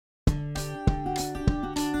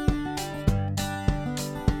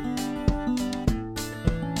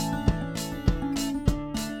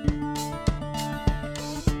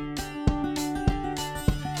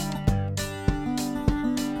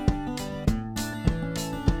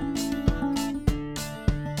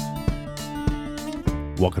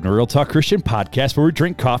Welcome to Real Talk Christian Podcast, where we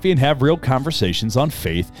drink coffee and have real conversations on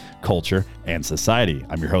faith, culture, and society.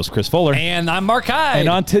 I'm your host, Chris Fuller. And I'm Mark Hyde. And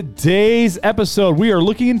on today's episode, we are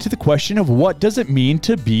looking into the question of what does it mean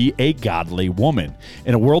to be a godly woman?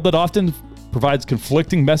 In a world that often provides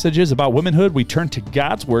conflicting messages about womanhood, we turn to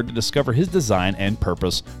God's Word to discover His design and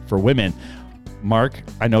purpose for women. Mark,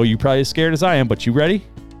 I know you're probably as scared as I am, but you ready?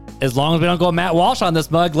 As long as we don't go Matt Walsh on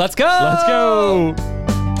this mug, let's go. Let's go.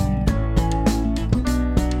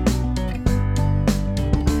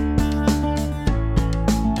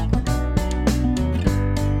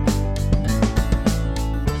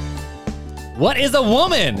 What is a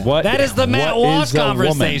woman? That is the Matt Walsh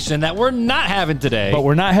conversation that we're not having today. But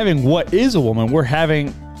we're not having what is a woman. We're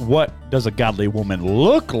having what does a godly woman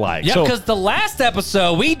look like. Yeah, because the last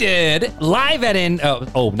episode we did live at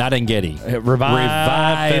not in Getty.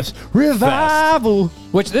 Revival.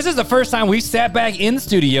 Which this is the first time we sat back in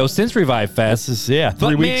studio since Revive Fest. This is, 3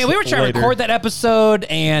 but weeks man, we were trying to record that episode,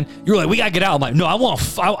 and you were like, "We gotta get out." I'm like, "No, I want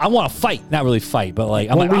to fight, not really fight, but like,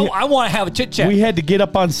 I want to have a chit chat." We had to get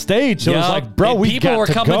up on stage, so it was like, "Bro, we got to go." People were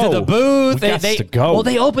coming to the booth. We got to go. Well,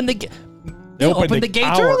 they opened the. They opened the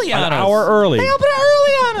gates early on us. An hour early. They opened it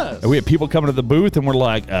early on us. And we had people coming to the booth, and we're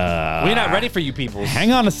like, we're not ready for you people.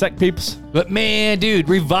 Hang on a sec, peeps. But man, dude,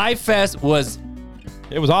 Revive Fest was.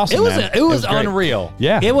 It was awesome. It was unreal.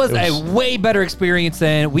 Yeah. It was a way better experience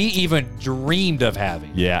than we even dreamed of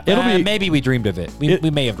having. Yeah. Maybe we dreamed of it.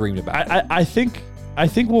 We may have dreamed about it. I think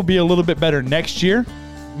we'll be a little bit better next year.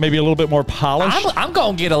 Maybe a little bit more polished. I'm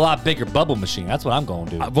going to get a lot bigger bubble machine. That's what I'm going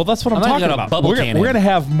to do. Well, that's what I'm talking about. We're going to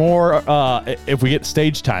have more, if we get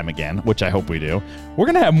stage time again, which I hope we do, we're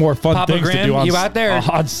going to have more fun Papa things Grimm, to do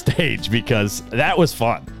on stage because that was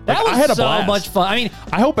fun. That was I had a so blast. much fun. I mean,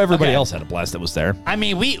 I hope everybody else had a blast that was there. I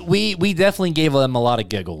mean, we definitely gave them a lot of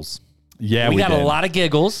giggles. Yeah, we got did. a lot of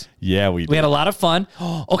giggles. Yeah, we did. We had a lot of fun.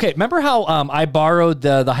 Okay, remember how I borrowed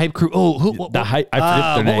the hype crew? Oh, the hype? I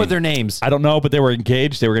forget their name. What were their names? I don't know, but they were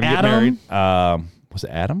engaged. They were going to get married. Was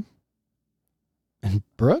it Adam and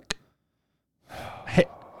Brooke?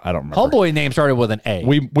 I don't remember. Homeboy name started with an A.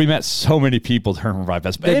 We met so many people during Revive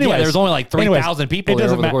Fest. But anyway, there was only like 3,000 people there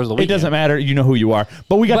over the course of the weekend. It doesn't matter. You know who you are.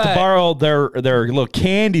 But we got to borrow their little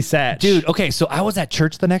candy satch. Dude, okay, so I was at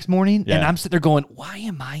church the next morning, and I'm sitting there going, why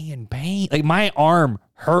am I in pain? Like, my arm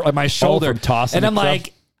hurt, like my shoulder. From tossing and I'm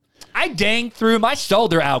like, I dang threw my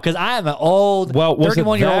shoulder out because I am an old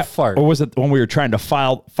 31-year-old fart. Or was it when we were trying to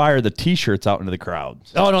fire the T-shirts out into the crowd?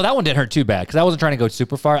 Oh, no, that one didn't hurt too bad because I wasn't trying to go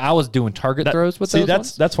super far. I was doing target throws with those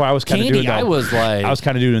ones. That's why I was kind of doing I was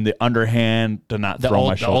kind of doing the underhand to not throw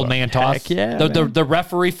my shoulder. The old man toss. Yeah, the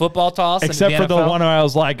referee football toss. Except for the one where I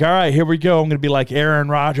was like, all right, here we go. I'm going to be like Aaron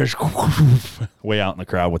Rodgers way out in the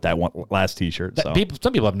crowd with that one last T-shirt. So.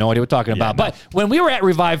 Some people have no idea what we're talking about. No. But when we were at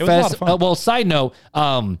Revive Fest, side note,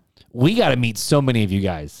 we got to meet so many of you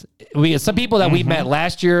guys. We had some people that we met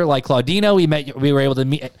last year, like Claudina. We were able to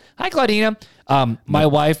meet. Hi, Claudina. My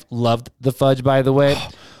wife loved the fudge, by the way.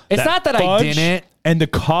 It's not that I didn't. And the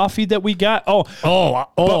coffee that we got.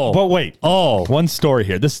 But wait. One story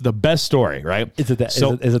here. This is the best story, right? Is it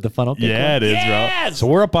the funnel cake? Yeah, it is, bro. So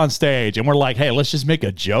we're up on stage and we're like, hey, let's just make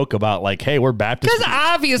a joke about like, hey, we're Baptist. Because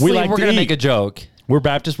obviously we're going to make a joke. We're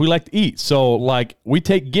Baptist. We like to eat. So, like, we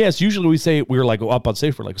take gifts. Usually we say, we were like up on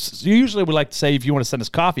stage. We're like, usually we like to say, if you want to send us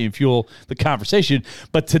coffee and fuel the conversation.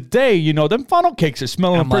 But today, them funnel cakes are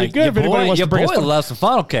smelling pretty good. If anybody wants to bring us loves some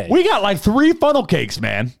funnel cake. We got like 3 funnel cakes,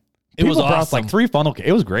 man. It was awesome. Brought like 3 funnel cakes.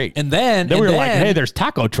 It was great. And then we were like, hey, there's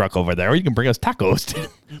taco truck over there. You can bring us tacos.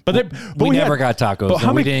 but we never got tacos. But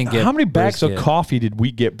how many bags of coffee did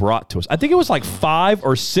we get brought to us? I think it was like 5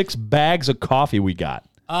 or 6 bags of coffee we got.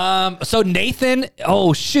 So Nathan,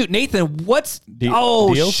 Nathan, what's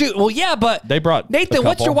deal? shoot. Well, yeah, but they brought Nathan,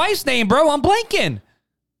 what's your wife's name, bro? I'm blanking.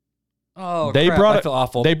 Oh, they crap. brought I feel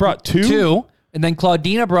awful. They brought 2, and then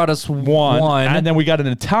Claudina brought us one, and then we got an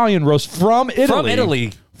Italian roast from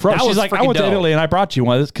Italy. She's like, I went to Italy and I brought you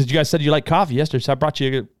one because you guys said you liked coffee yesterday, so I brought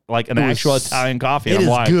you like an actual Italian coffee. It is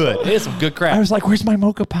good. It is some good crap. I was like, where's my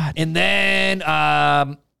mocha pot? And then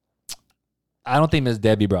I don't think Miss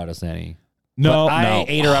Debbie brought us any. No, I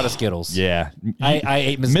ate her out of Skittles. Yeah. I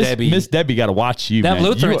ate Miss Debbie. Miss Debbie got to watch you, Them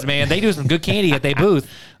Lutherans, man. They do some good candy at their booth.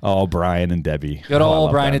 Oh, Brian and Debbie. Good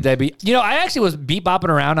old Brian and Debbie. I actually was bopping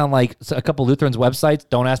around on like a couple Lutherans' websites.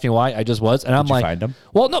 Don't ask me why. I just was. And I'm like, find them?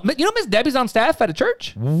 Well, no. Miss Debbie's on staff at a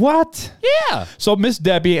church. What? Yeah. So Miss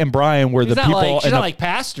Debbie and Brian were the people. She's not like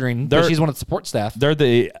pastoring, but she's one of the support staff. They're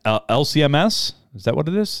the LCMS. Is that what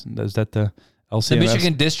it is? Is that the LCMS? The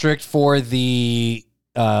Michigan District for the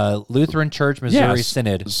Lutheran Church Missouri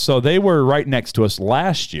Synod. So they were right next to us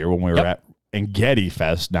last year when we were and Getty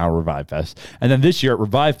Fest, now Revive Fest, and then this year at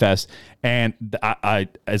Revive Fest. And I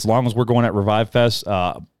as long as we're going at Revive Fest,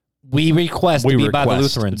 we request to be by the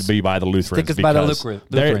Lutherans. To be by the Lutherans. Stick us by the Lutherans.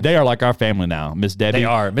 They are like our family now. Miss Debbie. They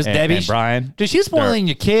are. Miss Debbie. And Brian. Dude, she's spoiling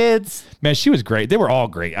your kids. Man, she was great. They were all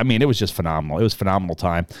great. I mean, it was just phenomenal. It was a phenomenal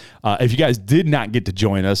time. If you guys did not get to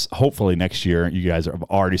join us, hopefully next year you guys have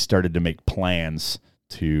already started to make plans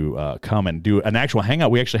to come and do an actual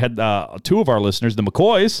hangout. We actually had two of our listeners, the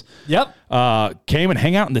McCoys. Yep. Came and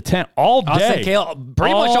hang out in the tent all day.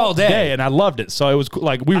 Pretty much all day. And I loved it. So it was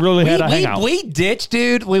like we really had a hangout. We ditched,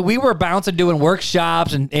 dude. We were bouncing, doing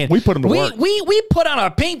workshops, and we put them to work. We put on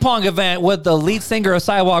a ping pong event with the lead singer of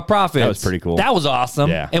Sidewalk Prophets. That was pretty cool. That was awesome.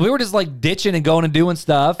 Yeah. And we were just like ditching and going and doing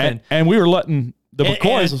stuff. And we were letting the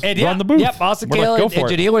McCoys run the booth. Yep, Austin Kale and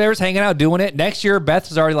Jadeel, whatever's hanging out doing it. Next year,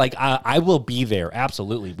 Beth is already like, I will be there.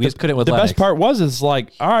 Absolutely. We just couldn't with Lennox. The best part was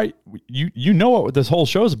like, all right, you know what this whole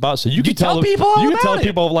show is about, so you can tell people you can tell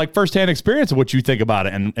people like firsthand experience of what you think about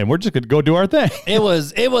it, and we're just gonna go do our thing. It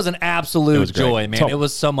was an absolute joy, man. It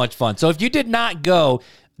was so much fun. So if you did not go,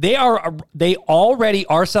 they already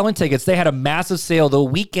are selling tickets. They had a massive sale the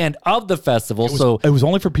weekend of the festival. It was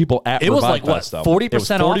only for people at Revive Fest. It was like, what,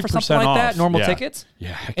 40% off or something like that? Normal tickets?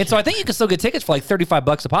 Yeah. And so I think you can still get tickets for like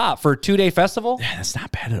 $35 a pop for a 2-day festival. Yeah, that's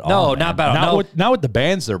not bad at all. No, not bad at all. Not with the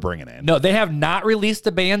bands they're bringing in. No, they have not released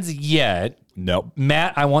the bands yet. Nope.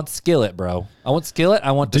 Matt, I want Skillet, bro. I want Skillet.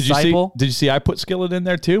 I want Disciple. Did you see I put Skillet in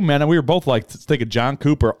there too? Man, we were both like thinking John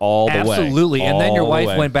Cooper all the way. Absolutely. And then your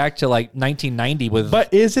wife went back to like 1990 with...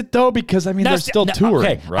 But is it though? Because, I mean, they're still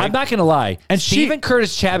touring, okay, right? I'm not going to lie. And Stephen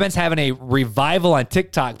Curtis Chapman's having a revival on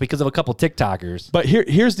TikTok because of a couple TikTokers. But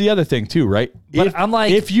here's the other thing too, right? But I'm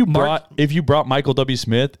like... If you brought Michael W.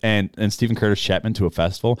 Smith and Stephen Curtis Chapman to a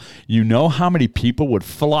festival, you know how many people would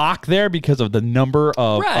flock there because of the number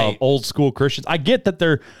of old school Christians. I get that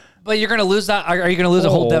they're... But you're going to lose that. Are you going to lose a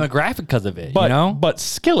whole demographic because of it? But, you know? But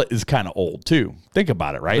Skillet is kind of old too. Think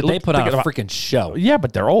about it, right? But they put on a freaking show. Yeah,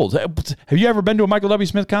 but they're old. Have you ever been to a Michael W.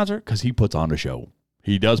 Smith concert? Because he puts on a show.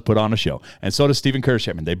 He does put on a show. And so does Stephen Curtis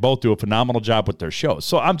Chapman. They both do a phenomenal job with their shows.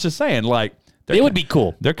 So I'm just saying, like... It would be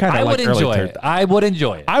cool. They're kind of like early enjoy it. I would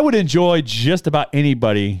enjoy it. I would enjoy just about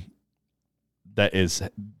anybody that is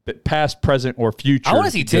past, present, or future. I want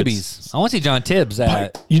to see Tibby's. I want to see John Tibbs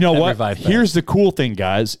at You know what? Revive Fest. Here's the cool thing,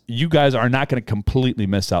 guys. You guys are not going to completely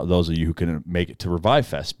miss out, those of you who can make it to Revive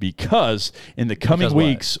Fest, because in the coming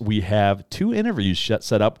weeks, we have 2 interviews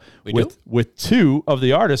set up with 2 of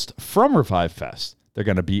the artists from Revive Fest. They're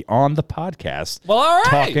going to be on the podcast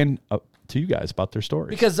talking to you guys about their stories.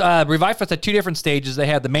 Because Revive Fest had 2 different stages. They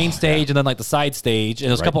had the main stage and then like the side stage. And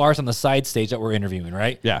there's a couple artists on the side stage that we're interviewing,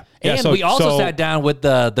 right? Yeah. And we also sat down with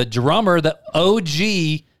the drummer, the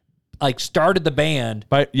OG, like started the band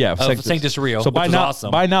of Sanctus Rio, so which was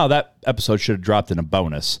awesome. By now, that episode should have dropped in a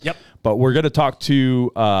bonus. Yep. But we're going to talk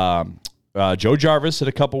to Joe Jarvis in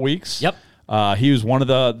a couple weeks. Yep. He was one of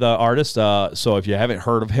the artists. So if you haven't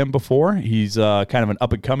heard of him before, he's kind of an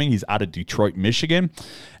up and coming. He's out of Detroit, Michigan.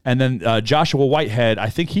 And then Joshua Whitehead, I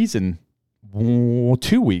think he's in 2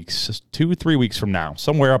 weeks, 2 or 3 weeks from now,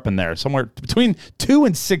 somewhere up in there, somewhere between 2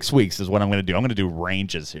 and 6 weeks is what I'm going to do. I'm going to do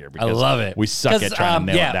ranges here because I love it. We suck at trying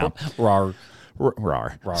to nail it down.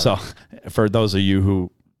 Rawr. So for those of you who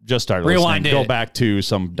just started listening, go back to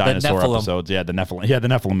some dinosaur episodes. Yeah, the Nephilim. Yeah, the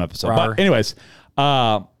Nephilim episode. Rawr. But anyways,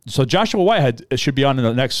 so Joshua Whitehead should be on in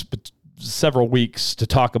the next several weeks to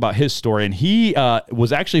talk about his story, and he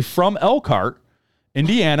was actually from Elkhart,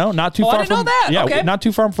 Indiana, not too far I didn't know that. Yeah, okay. Not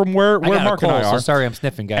too far from where Mark and I are. So sorry, I'm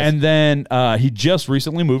sniffing, guys. And then he just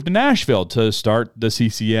recently moved to Nashville to start the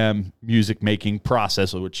CCM music making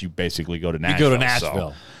process, which you basically go to Nashville. You go to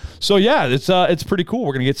Nashville. So yeah, it's pretty cool.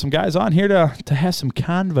 We're gonna get some guys on here to have some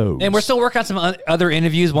convos, and we're still working on some other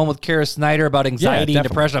interviews. One with Kara Snyder about anxiety and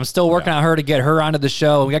depression. I'm still working on her to get her onto the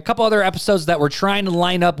show. We got a couple other episodes that we're trying to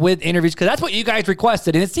line up with interviews because that's what you guys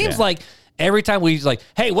requested, and it seems like. Every time we like,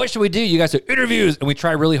 hey, what should we do? You guys do interviews, and we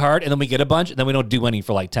try really hard, and then we get a bunch, and then we don't do any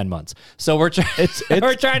for like 10 months. So we're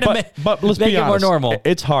trying to make it more normal.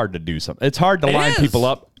 It's hard to do something. It's hard to line people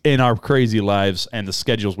up in our crazy lives and the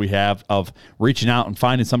schedules we have of reaching out and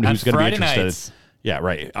finding somebody who's going to be interested. Nights. Yeah,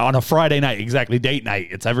 right. On a Friday night, exactly. Date night.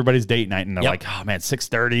 It's everybody's date night, and they're like, oh man,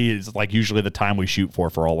 6:30 is like usually the time we shoot for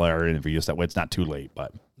all our interviews. That way, it's not too late,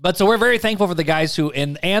 But so we're very thankful for the guys who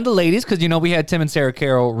and the ladies because we had Tim and Sarah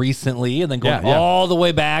Carroll recently, and then going all the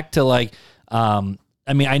way back to like, I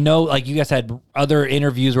mean, I know like you guys had other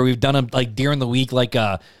interviews where we've done them like during the week, like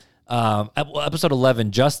episode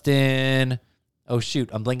 11, Justin. oh shoot,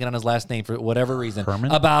 I'm blanking on his last name for whatever reason.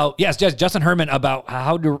 Herman? Justin Herman about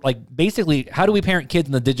how do we parent kids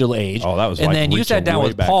in the digital age. Oh, that was and then you sat down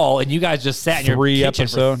with Paul and you guys just sat in your kitchen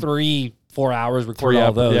for 3-4 hours recording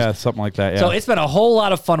all those. Yeah, something like that. Yeah. So it's been a whole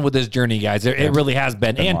lot of fun with this journey, guys. It really has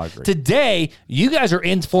been. And today, you guys are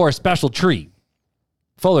in for a special treat.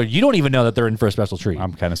 Fuller, you don't even know that they're in for a special treat.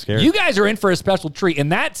 I'm kind of scared. You guys are in for a special treat,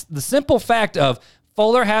 and that's the simple fact of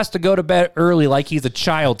Fuller has to go to bed early like he's a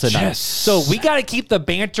child tonight. Yes. So we got to keep the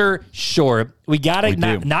banter short. We got to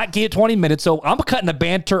not get 20 minutes. So I'm cutting the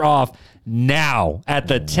banter off now at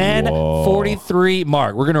the 10:43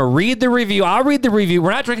 mark. We're going to read the review. I'll read the review.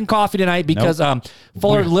 We're not drinking coffee tonight because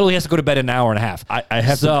Fuller literally has to go to bed in an hour and a half. I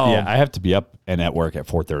have to be up and at work at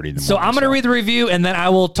 4:30 in the morning. So I'm going to read the review, and then I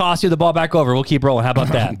will toss you the ball back over. We'll keep rolling. How about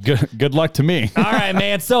that? Good luck to me. All right,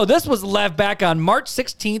 man. So this was left back on March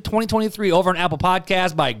 16th, 2023 over on Apple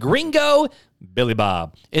Podcast by Gringo Billy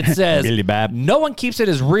Bob. It says, Billy Bob. No one keeps it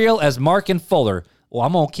as real as Mark and Fuller. Well,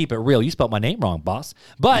 I'm going to keep it real. You spelled my name wrong, boss.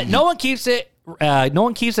 But no one keeps it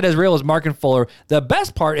as real as Mark and Fuller. The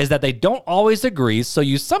best part is that they don't always agree, so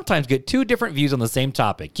you sometimes get two different views on the same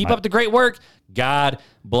topic. Keep up the great work. God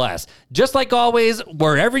bless. Just like always,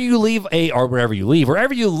 wherever you listen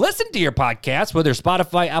to your podcast, whether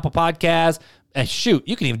Spotify, Apple Podcasts, and shoot,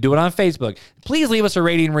 you can even do it on Facebook. Please leave us a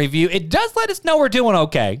rating and review. It does let us know we're doing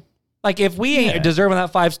okay. Like if we ain't deserving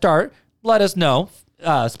that 5-star, let us know.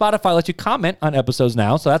 Spotify lets you comment on episodes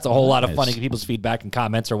now, so that's a whole lot of fun to get people's feedback and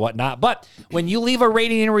comments or whatnot. But when you leave a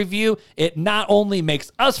rating and review, it not only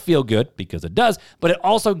makes us feel good, because it does, but it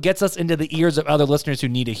also gets us into the ears of other listeners who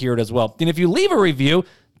need to hear it as well. And if you leave a review,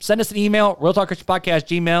 send us an email, Real Talk Christian Podcast,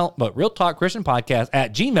 Gmail, but Real Talk Christian Podcast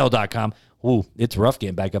at gmail.com. Ooh, it's rough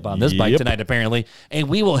getting back up on this bike tonight, apparently. And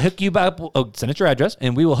we will hook you up. Send us your address,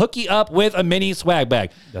 and we will hook you up with a mini swag bag.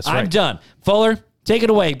 That's right. I'm done. Fuller, take it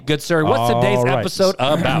away, good sir. What's today's episode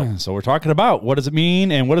about? So we're talking about what does it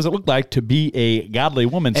mean and what does it look like to be a godly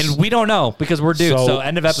woman? And we don't know because we're dudes. So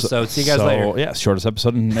end of episode. See you guys later. Yeah, shortest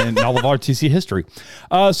episode in all of RTC history.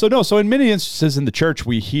 So in many instances in the church,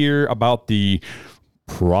 we hear about the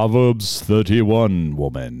Proverbs 31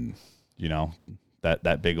 woman. You know,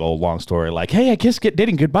 that big old long story like, hey, I guess get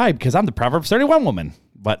dating goodbye because I'm the Proverbs 31 woman.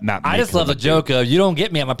 But not. I just love the joke of you don't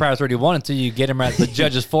get me at my Proverbs 31 until you get him at the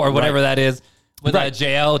judge's 4 or whatever that is. With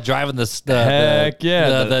JL driving the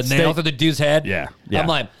nail through the dude's head. Yeah. I'm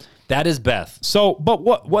like, that is Beth. So, but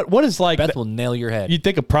what is like? Beth will nail your head. You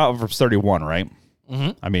think of Proverbs 31, right?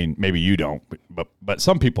 Mm-hmm. I mean, maybe you don't, but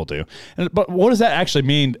some people do. But what does that actually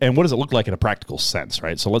mean, and what does it look like in a practical sense,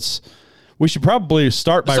 right? So we should probably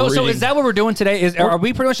start by reading. So is that what we're doing today? Are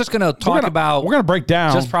we pretty much just going to talk about? We're going to break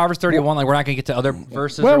down just Proverbs 31. Like we're not going to get to other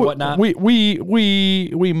verses or whatnot. We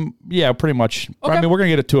pretty much. Okay. I mean, we're going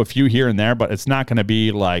to get to a few here and there, but it's not going to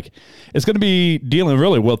be like it's going to be dealing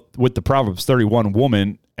really with the Proverbs 31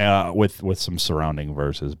 woman. With some surrounding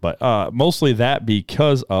verses, but mostly that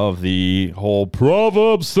because of the whole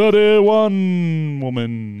Proverbs 31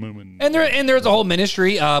 woman. And there's a whole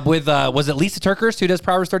ministry with was it Lisa Turkhurst who does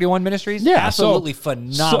Proverbs 31 ministries? Yeah, absolutely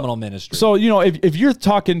phenomenal ministry. So if you're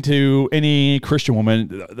talking to any Christian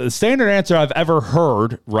woman, the standard answer I've ever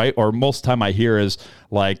heard, right, or most of the time I hear is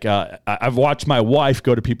like I've watched my wife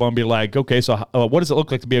go to people and be like, okay, so what does it look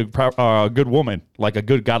like to be a good woman, like a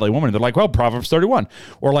good godly woman? And they're like, well, Proverbs 31.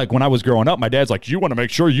 Or like when I was growing up, my dad's like, you want to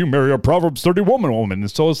make sure you marry a Proverbs 31 woman.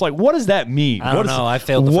 And so it's like, what does that mean? I don't know. I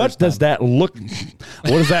failed the first time. What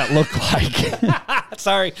does that look like?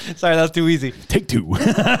 Sorry, that was too easy. Take 2.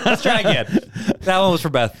 Let's try again. That one was for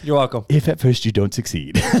Beth. You're welcome. If at first you don't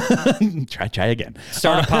succeed, try again.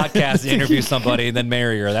 Start a podcast, interview somebody, and then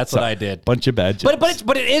marry her. That's what I did. Bunch of bad jokes.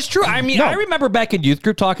 But it is true. I mean, I remember back in youth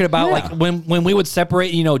group talking about like when we would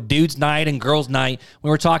separate, dudes night and girls night.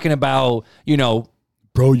 We were talking about,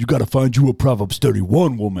 bro, you got to find you a Proverbs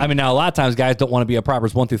 31 woman. I mean, now a lot of times guys don't want to be a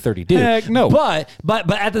Proverbs 1 through 30 dude. Heck no. But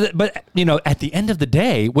at the end of the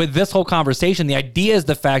day, with this whole conversation, the idea is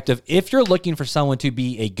the fact of if you're looking for someone to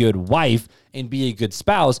be a good wife and be a good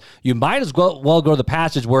spouse, you might as well go to the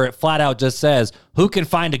passage where it flat out just says, who can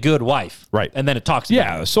find a good wife? Right. And then it talks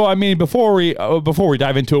about it. So, I mean, before we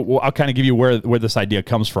dive into it, I'll kind of give you where this idea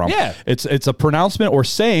comes from. Yeah. It's a pronouncement or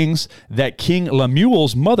sayings that King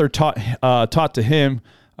Lemuel's mother taught to him.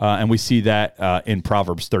 And we see that in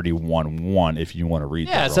Proverbs 31:1, if you want to read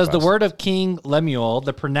that. Yeah, it says the word of King Lemuel,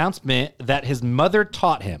 the pronouncement that his mother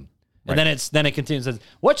taught him. And then it continues and says,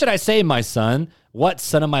 what should I say, my son? What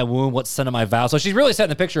son of my womb? What son of my vow? So she's really setting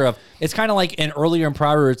the picture of, it's kind of like earlier in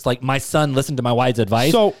Proverbs, it's like, my son, listen to my wife's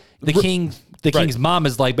advice. So the king the king's mom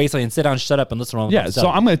is like basically, and sit down, shut up, and listen to him. Yeah, so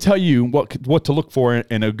I'm going to tell you what to look for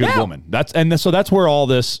in a good woman. So that's where all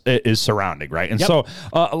this is surrounding, right? And so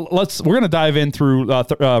we're going to dive in through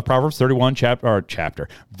Proverbs 31 chapter,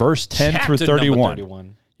 verse 10 through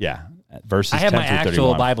 31. Yeah, verses. I have 10 my through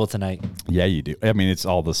actual 31. Bible tonight. Yeah, you do. I mean, it's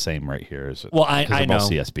all the same right here. Well, I know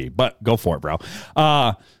CSB, but go for it, bro.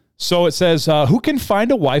 So it says, who can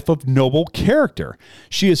find a wife of noble character?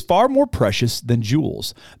 She is far more precious than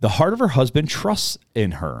jewels. The heart of her husband trusts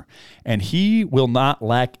in her, and he will not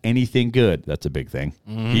lack anything good. That's a big thing.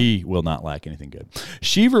 He will not lack anything good.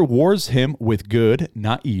 She rewards him with good,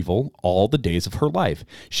 not evil, all the days of her life.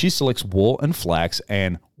 She selects wool and flax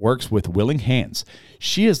and works with willing hands.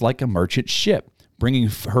 She is like a merchant ship, bringing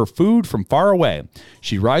her food from far away.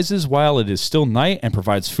 She rises while it is still night and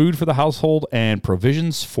provides food for the household and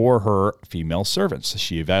provisions for her female servants.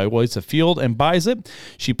 She evaluates a field and buys it.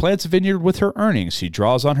 She plants a vineyard with her earnings. She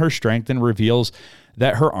draws on her strength and reveals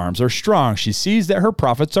that her arms are strong. She sees that her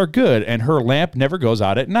profits are good, and her lamp never goes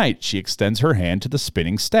out at night. She extends her hand to the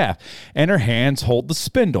spinning staff, and her hands hold the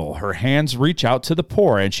spindle. Her hands reach out to the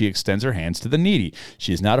poor, and she extends her hands to the needy.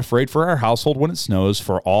 She is not afraid for her household when it snows,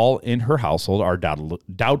 for all in her household are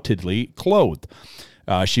doubtedly clothed.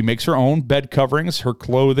 She makes her own bed coverings, her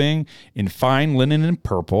clothing in fine linen and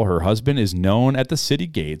purple. Her husband is known at the city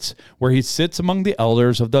gates, where he sits among the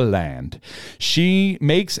elders of the land. She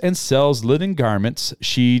makes and sells linen garments.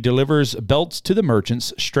 She delivers belts to the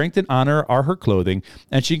merchants. Strength and honor are her clothing,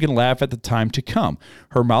 and she can laugh at the time to come.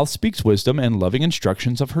 Her mouth speaks wisdom and loving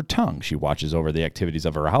instructions of her tongue. She watches over the activities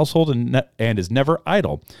of her household and is never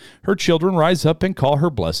idle. Her children rise up and call her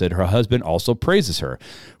blessed. Her husband also praises her.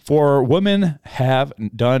 For women have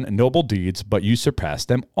done noble deeds, but you surpass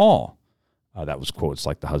them all. That was quotes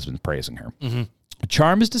like the husband praising her.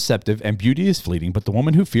 Charm is deceptive and beauty is fleeting, but the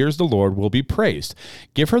woman who fears the Lord will be praised.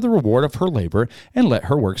 Give her the reward of her labor and let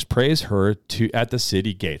her works praise her at the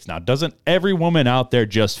city gates. Now, doesn't every woman out there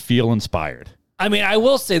just feel inspired? I mean, I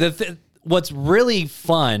will say that what's really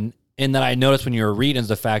fun and that I noticed when you were reading is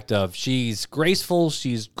the fact of she's graceful,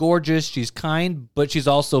 she's gorgeous, she's kind, but she's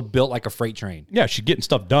also built like a freight train. Yeah, she's getting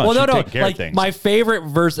stuff done. Well, she's taking care of things. My favorite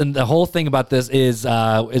verse and the whole thing about this is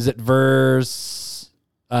it verse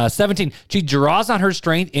 17? She draws on her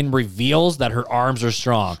strength and reveals that her arms are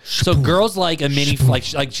strong. So girls like a mini, like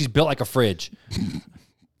she's built like a fridge.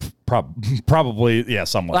 Probably, yeah,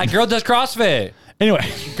 somewhat. Like girl does CrossFit. Anyway,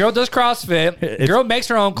 girl does CrossFit. Girl makes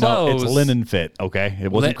her own clothes. No, it's linen fit, okay?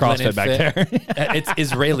 It wasn't CrossFit back there. It's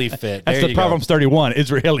Israeli fit. That's the Proverbs 31,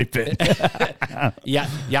 Israeli fit.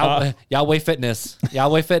 Yahweh Fitness.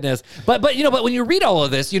 Yahweh Fitness. But when you read all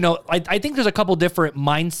of this, I think there's a couple different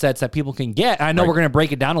mindsets that people can get. I know we're going to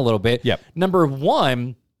break it down a little bit. Yep. Number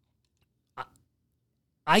one,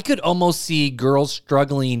 I could almost see girls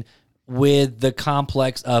struggling with the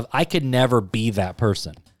complex of I could never be that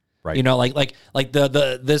person. Right.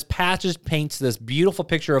 This passage paints this beautiful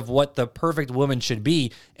picture of what the perfect woman should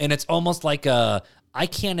be, and it's almost like I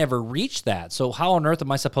can't ever reach that. So how on earth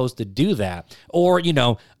am I supposed to do that? Or,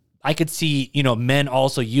 I could see, men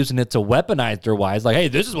also using it to weaponize their wives. Like, hey,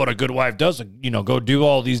 this is what a good wife does, go do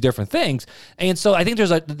all these different things. And so I think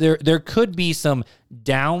there could be some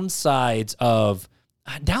downsides of,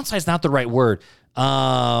 downside's not the right word.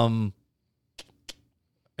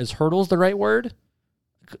 Is hurdles the right word?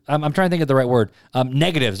 I'm trying to think of the right word.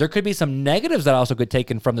 Negatives. There could be some negatives that also could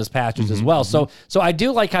taken from this passage as well. So I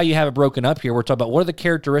do like how you have it broken up here. We're talking about what are the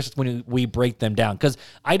characteristics when we break them down, because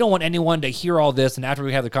I don't want anyone to hear all this and after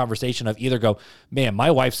we have the conversation of either go, man, my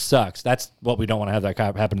wife sucks. That's what we don't want to have that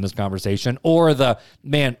happen in this conversation, or the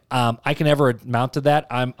man, I can never amount to that.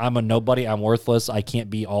 I'm a nobody. I'm worthless. I can't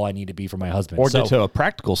be all I need to be for my husband. Or get to a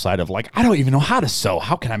practical side of like, I don't even know how to sew.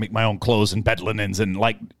 How can I make my own clothes and bed linens and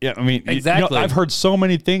exactly. I've heard so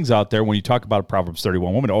many things out there when you talk about a Proverbs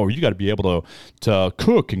 31 woman. Oh, you got to be able to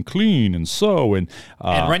cook and clean and sew and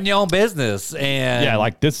run your own business and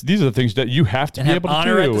like this. These are the things that you have to be able to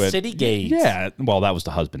do. Honor at the city gates. Yeah, well, that was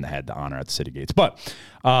the husband that had the honor at the city gates. But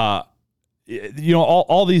all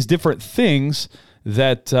these different things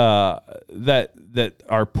that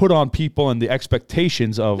are put on people and the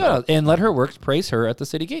expectations of. No, and let her works praise her at the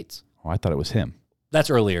city gates. Oh, I thought it was him.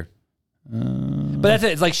 That's earlier. But that's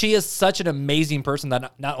it. It's like she is such an amazing person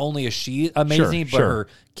that not only is she amazing, but her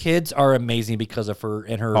kids are amazing because of her,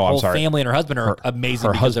 and her whole family and her husband are amazing.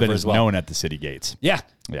 Her because husband of her is as well. known at the city gates. Yeah.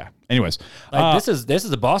 Anyways, this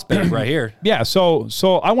is a boss babe right here. Yeah. So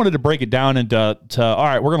I wanted to break it down into all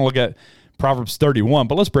right. We're gonna look at Proverbs 31,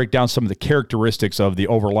 but let's break down some of the characteristics of the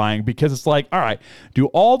overlying, because it's like, all right, do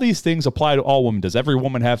all these things apply to all women? Does every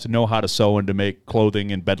woman have to know how to sew and to make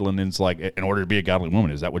clothing and bed linens, like, in order to be a godly woman?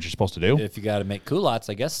 Is that what you're supposed to do? If you got to make culottes,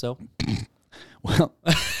 I guess so. Well,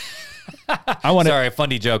 Sorry,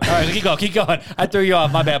 funny joke. All right, keep going. I threw you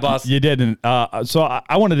off. My bad, boss. You didn't. So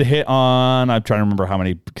I wanted to hit on, I'm trying to remember how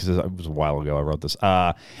many, because it was a while ago I wrote this,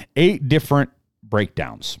 8 different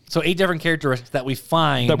breakdowns. So 8 different characteristics that we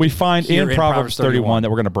find in Proverbs 31 that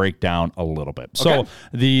we're going to break down a little bit. So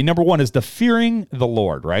the number 1 is the fearing the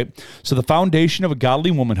Lord, right? So the foundation of a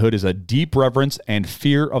godly womanhood is a deep reverence and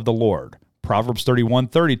fear of the Lord. Proverbs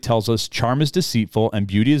 31:30 tells us, charm is deceitful and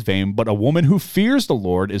beauty is vain, but a woman who fears the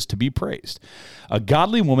Lord is to be praised. A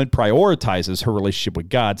godly woman prioritizes her relationship with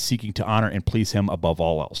God, seeking to honor and please him above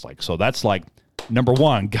all else. So that's like number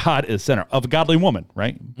 1, God is center of a godly woman,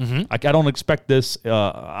 right? Mm-hmm. I don't expect this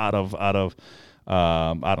out of I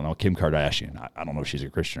don't know, Kim Kardashian. I don't know if she's a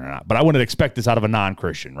Christian or not, but I wouldn't expect this out of a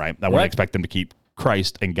non-Christian, right? I wouldn't expect them to keep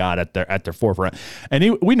Christ and God at their forefront.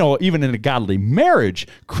 And we know even in a godly marriage,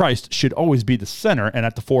 Christ should always be the center and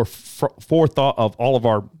at the forethought of all of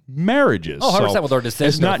our marriages. Oh, 100% with our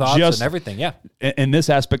decisions, our thoughts, and everything, yeah. In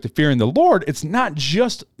this aspect of fearing the Lord, it's not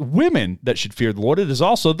just women that should fear the Lord. It is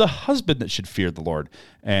also the husband that should fear the Lord.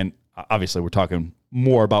 And obviously, we're talking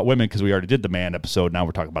more about women because we already did the man episode. Now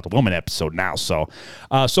we're talking about the woman episode now. So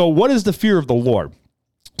what is the fear of the Lord?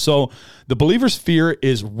 So the believer's fear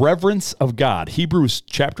is reverence of God. Hebrews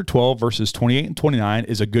chapter 12, verses 28 and 29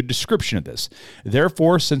 is a good description of this.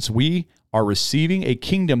 Therefore, since we are receiving a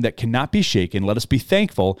kingdom that cannot be shaken, let us be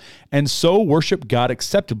thankful and so worship God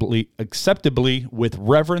acceptably with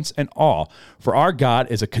reverence and awe, for our God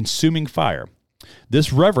is a consuming fire.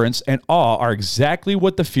 This reverence and awe are exactly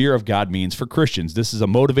what the fear of God means for Christians. This is a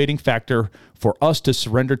motivating factor for us to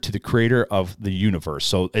surrender to the creator of the universe.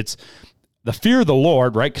 So it's the fear of the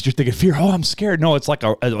Lord, right? Because you're thinking, fear, I'm scared. No, it's like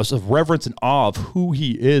a reverence and awe of who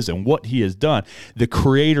he is and what he has done. The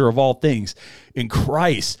creator of all things in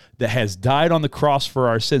Christ that has died on the cross for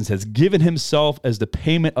our sins, has given himself as the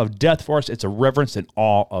payment of death for us. It's a reverence and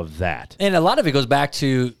awe of that. And a lot of it goes back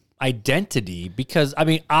to identity because,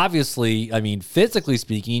 obviously, physically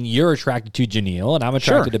speaking, you're attracted to Janelle and I'm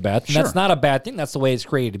attracted to Beth. And that's not a bad thing. That's the way it's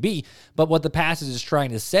created to be. But what the passage is trying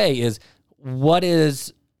to say is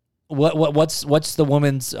what's the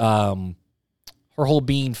woman's her whole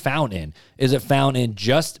being found in? Is it found in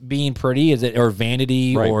just being pretty? Is it or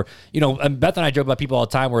vanity? Right. Or Beth and I joke about people all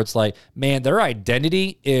the time where it's like, man, their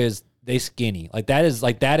identity is they skinny.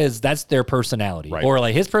 That's their personality. Right. Or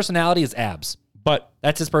like his personality is abs. But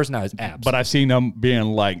that's his personality is abs. But I've seen them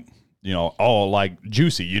being like, like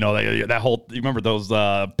juicy. That whole, you remember those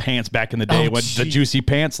pants back in the day when the juicy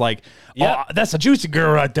pants, that's a juicy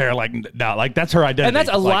girl right there. Like, no, like that's her identity. And that's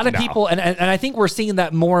a lot of people. And I think we're seeing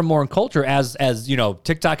that more and more in culture as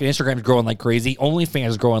TikTok and Instagram is growing like crazy. OnlyFans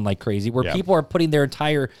is growing like crazy, where people are putting their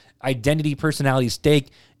entire identity, personality stake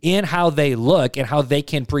in how they look and how they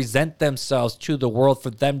can present themselves to the world for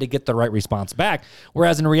them to get the right response back.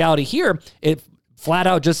 Whereas in reality here, it flat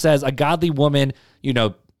out just says a godly woman,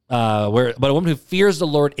 but a woman who fears the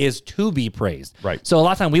Lord is to be praised. Right. So a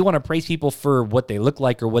lot of time we want to praise people for what they look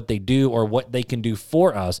like or what they do or what they can do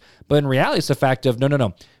for us. But in reality, it's the fact of,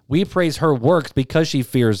 no. We praise her works because she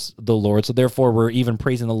fears the Lord. So therefore, we're even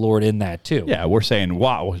praising the Lord in that too. Yeah, we're saying,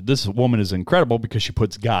 wow, this woman is incredible because she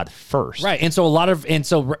puts God first. Right. And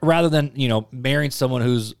so rather than, marrying someone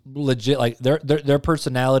who's legit, like their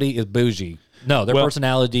personality is bougie. No, their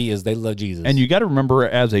personality is they love Jesus. And you got to remember,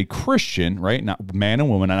 as a Christian, right, not man and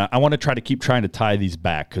woman, and I want to keep trying to tie these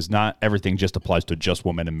back because not everything just applies to just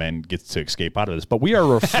women and men gets to escape out of this. But we are a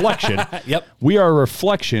reflection. Yep. We are a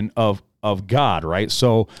reflection of God, right?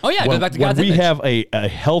 So it goes back to God's when we image. have a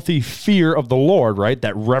healthy fear of the Lord, right,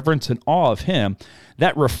 that reverence and awe of him,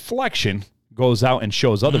 that reflection goes out and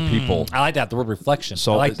shows other people. I like that, the word reflection.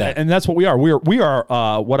 So I like that. And that's what we are. We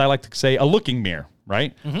are what I like to say, a looking mirror.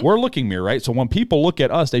 Right? Mm-hmm. We're a looking mirror, right? So when people look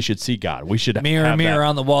at us, they should see God. We should mirror have that.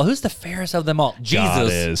 on the wall. Who's the fairest of them all?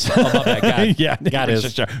 Jesus. God is. God. Yeah, God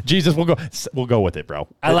is. Jesus, we'll go with it, bro.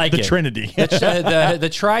 I like the it. Trinity. the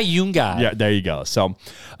triune God. Yeah, there you go. So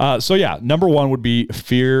number 1 would be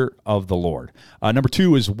fear of the Lord. Number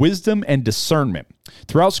 2 is wisdom and discernment.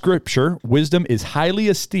 Throughout Scripture, wisdom is highly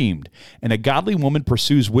esteemed, and a godly woman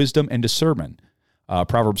pursues wisdom and discernment.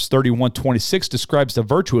 Proverbs 31:26 describes the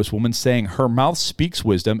virtuous woman, saying, her mouth speaks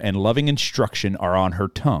wisdom and loving instruction are on her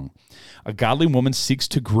tongue. A godly woman seeks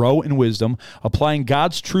to grow in wisdom, applying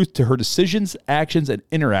God's truth to her decisions, actions, and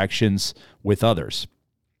interactions with others.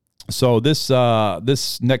 So this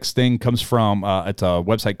next thing comes from it's a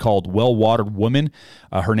website called Well Watered Woman.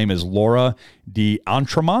 Her name is Laura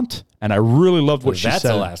D'Entremont, and I really loved what she said. That's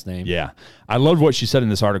a last name. Yeah, I loved what she said in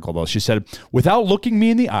this article, though. She said, "Without looking me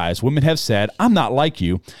in the eyes, women have said, 'I'm not like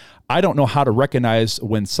you.' I don't know how to recognize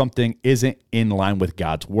when something isn't in line with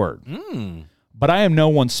God's word. But I am no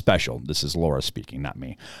one special." This is Laura speaking, not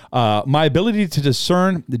me. "My ability to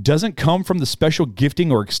discern doesn't come from the special gifting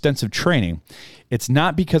or extensive training. It's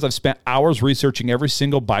not because I've spent hours researching every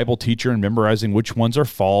single Bible teacher and memorizing which ones are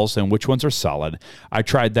false and which ones are solid. I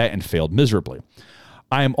tried that and failed miserably.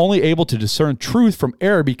 I am only able to discern truth from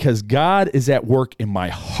error because God is at work in my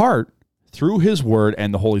heart through his word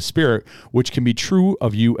and the Holy Spirit, which can be true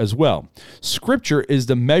of you as well. Scripture is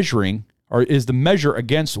the measure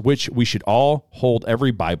against which we should all hold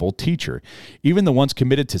every Bible teacher, even the ones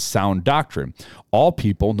committed to sound doctrine. All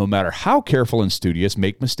people, no matter how careful and studious,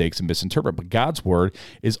 make mistakes and misinterpret, but God's word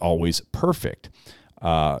is always perfect."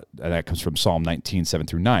 That comes from Psalm 19,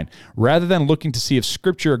 7-9. "Rather than looking to see if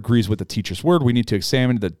Scripture agrees with the teacher's word, we need to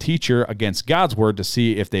examine the teacher against God's word to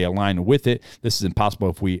see if they align with it. This is impossible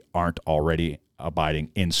if we aren't already abiding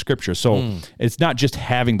in Scripture." So it's not just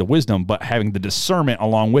having the wisdom, but having the discernment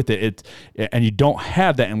along with it. And you don't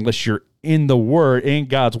have that unless you're in the Word, in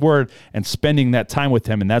God's Word, and spending that time with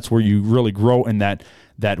Him. And that's where you really grow in that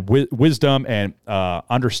wisdom and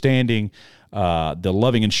understanding. The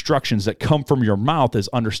loving instructions that come from your mouth is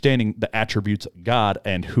understanding the attributes of God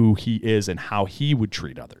and who he is and how he would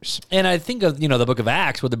treat others. And I think of, the book of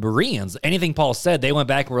Acts with the Bereans. Anything Paul said, they went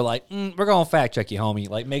back and were like, we're going to fact check you, homie.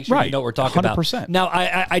 Like, make sure you know what we're talking 100%. about. Now,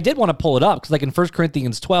 I did want to pull it up because like in 1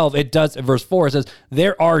 Corinthians 12, it does, in verse 4, it says,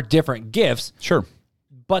 there are different gifts. Sure.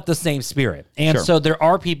 But the same Spirit. And so there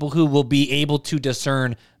are people who will be able to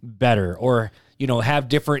discern better or have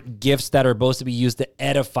different gifts that are supposed to be used to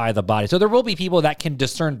edify the body. So there will be people that can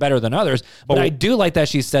discern better than others. But I do like that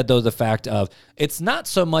she said, though, the fact of it's not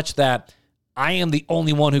so much that I am the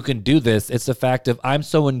only one who can do this. It's the fact of I'm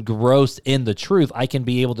so engrossed in the truth, I can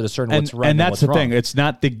be able to discern what's right and what's wrong. And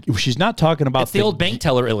that's the thing. She's not talking about the old bank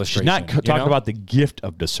teller illustration. She's not talking about the gift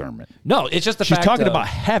of discernment. No, it's just she's talking about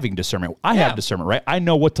having discernment. I have discernment, right? I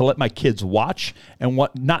know what to let my kids watch and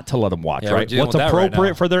what not to let them watch, right? What's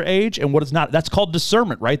appropriate for their age and what is not. That's called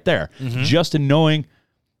discernment right there. Just in knowing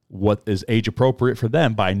what is age appropriate for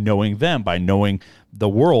them by knowing the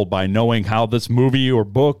world, by knowing how this movie or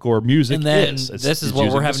book or music and then is. This is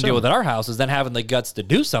what we're having to deal with at our house is then having the guts to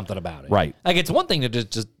do something about it. Right. Like it's one thing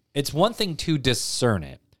to it's one thing to discern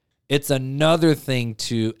it. It's another thing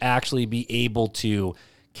to actually be able to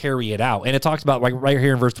carry it out. And it talks about right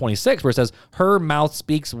here in verse 26 where it says, her mouth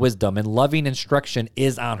speaks wisdom and loving instruction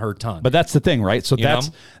is on her tongue. But that's the thing, right? So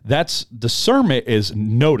that's discernment is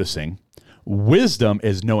noticing. Wisdom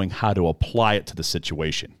is knowing how to apply it to the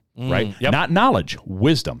situation, right? Yep. Not knowledge,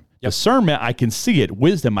 wisdom. Yep. Discernment, I can see it.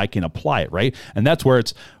 Wisdom, I can apply it, right? And that's where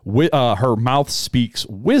it's her mouth speaks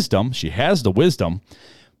wisdom. She has the wisdom.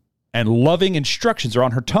 And loving instructions are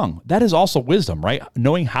on her tongue. That is also wisdom, right?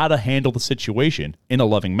 Knowing how to handle the situation in a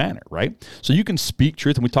loving manner, right? So you can speak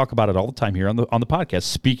truth, and we talk about it all the time here on the podcast,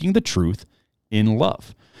 speaking the truth in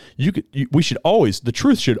love. The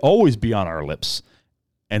truth should always be on our lips.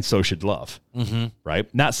 And so should love,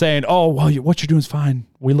 right? Not saying, oh, well, what you're doing is fine.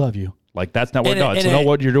 We love you. Like, that's not what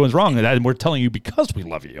what you're doing is wrong. And we're telling you because we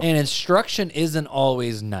love you. And instruction isn't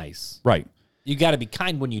always nice. Right. You got to be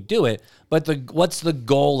kind when you do it. But what's the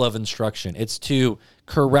goal of instruction? It's to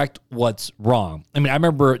correct what's wrong. I mean, I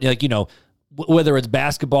remember, whether it's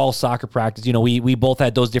basketball, soccer practice, we both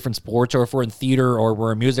had those different sports, or if we're in theater or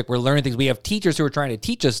we're in music, we're learning things. We have teachers who are trying to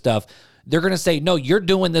teach us stuff. They're going to say, no, you're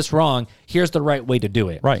doing this wrong. Here's the right way to do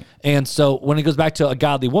it. Right. And so when it goes back to a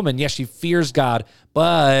godly woman, yes, she fears God,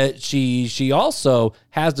 but she also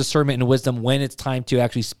has discernment and wisdom when it's time to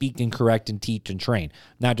actually speak and correct and teach and train,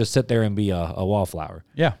 not just sit there and be a wallflower.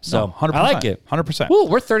 Yeah. So 100%. I like it. 100%. Ooh,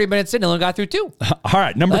 we're 30 minutes in and only got through 2. All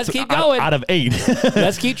right. Let's keep going. Out of 8.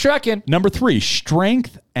 Let's keep trucking. Number 3,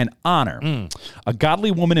 strength and honor. A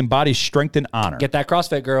godly woman embodies strength and honor. Get that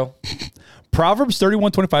CrossFit, girl. Proverbs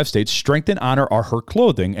 31:25 states, strength and honor are her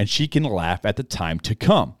clothing, and she can laugh at the time to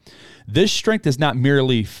come. This strength is not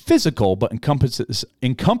merely physical, but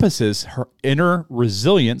encompasses her inner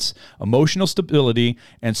resilience, emotional stability,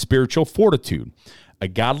 and spiritual fortitude. A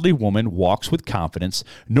godly woman walks with confidence,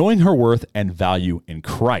 knowing her worth and value in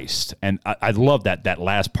Christ. And I love that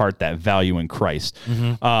last part, that value in Christ.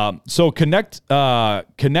 So Connect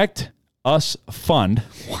Us Fund.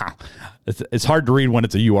 Wow. It's hard to read when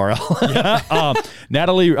it's a URL.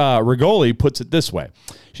 Natalie Rigoli puts it this way.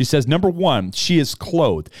 She says, number one, she is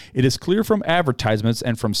clothed. It is clear from advertisements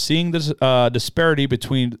and from seeing the disparity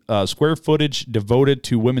between square footage devoted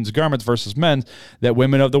to women's garments versus men's that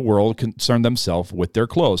women of the world concern themselves with their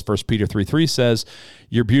clothes. 1 Peter 3:3 says,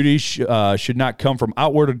 your beauty should not come from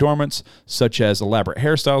outward adornments such as elaborate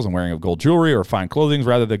hairstyles and wearing of gold jewelry or fine clothing.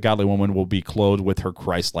 Rather, the godly woman will be clothed with her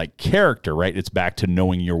Christ-like character, right? It's back to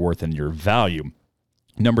knowing your worth and your value.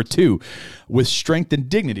 Number two, with strength and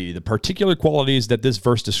dignity. The particular qualities that this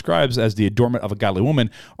verse describes as the adornment of a godly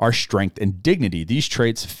woman are strength and dignity. These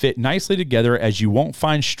traits fit nicely together, as you won't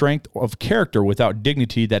find strength of character without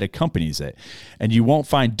dignity that accompanies it. And you won't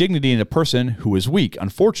find dignity in a person who is weak.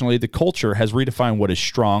 Unfortunately, the culture has redefined what is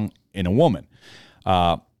strong in a woman.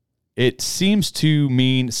 It seems to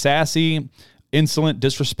mean sassy, insolent,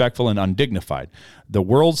 disrespectful, and undignified. The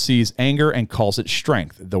world sees anger and calls it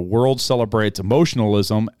strength. The world celebrates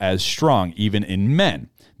emotionalism as strong, even in men.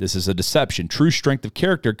 This is a deception. True strength of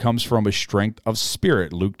character comes from a strength of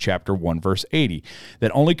spirit, Luke chapter 1, verse 80, that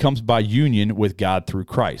only comes by union with God through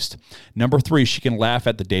Christ. Number three, she can laugh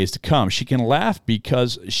at the days to come. She can laugh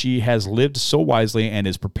because she has lived so wisely and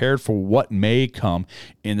is prepared for what may come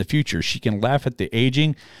in the future. She can laugh at the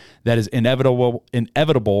aging that is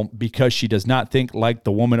inevitable because she does not think like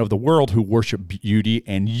the woman of the world who worship beauty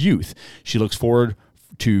and youth. She looks forward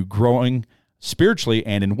to growing spiritually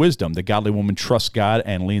and in wisdom. The godly woman trusts God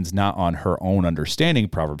and leans not on her own understanding.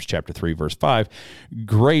 Proverbs chapter 3, verse 5.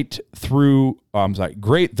 Great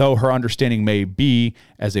though her understanding may be,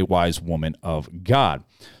 as a wise woman of God.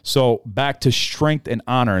 So back to strength and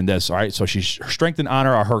honor in this. All right. So strength and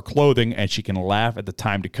honor are her clothing, and she can laugh at the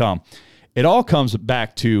time to come. It all comes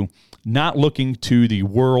back to not looking to the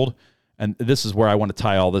world, and this is where I want to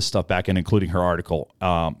tie all this stuff back in, including her article.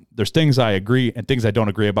 There's things I agree and things I don't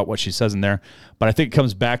agree about what she says in there, but I think it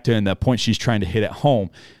comes back to, and the point she's trying to hit at home,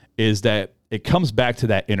 is that it comes back to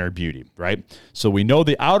that inner beauty, right? So we know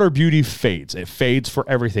the outer beauty fades. It fades for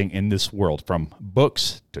everything in this world, from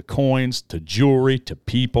books to coins to jewelry to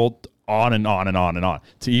people, on and on and on and on,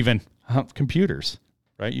 to even computers,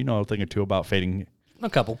 right? You know a thing or two about fading. A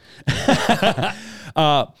couple.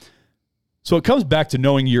 So it comes back to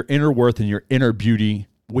knowing your inner worth and your inner beauty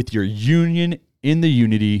with your union in the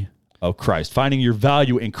unity of Christ, finding your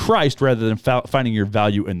value in Christ rather than finding your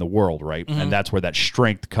value in the world, right? Mm-hmm. And that's where that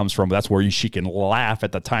strength comes from. That's where she can laugh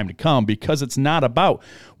at the time to come, because it's not about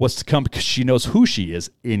what's to come, because she knows who she is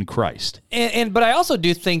in Christ. But I also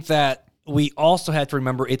do think that we also have to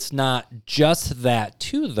remember it's not just that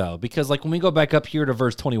too, though, because like when we go back up here to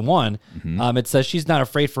verse 21, mm-hmm. It says she's not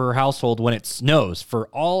afraid for her household when it snows, for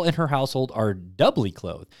all in her household are doubly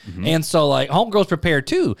clothed. Mm-hmm. And so like homegirl's prepared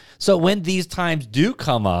too. So when these times do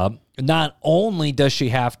come up, not only does she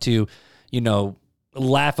have to,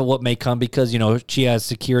 laugh at what may come because, she has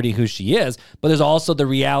security who she is, but there's also the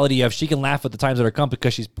reality of she can laugh at the times that are come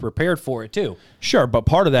because she's prepared for it too. Sure, but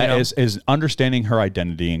part of that is understanding her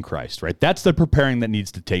identity in Christ, right? That's the preparing that needs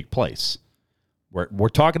to take place. We're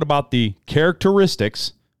talking about the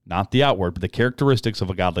characteristics, not the outward, but the characteristics of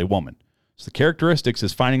a godly woman. So the characteristics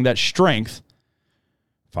is finding that strength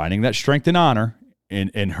and honor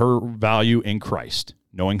in her value in Christ,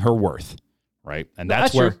 knowing her worth, right? And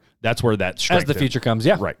that's where that strength as the future comes.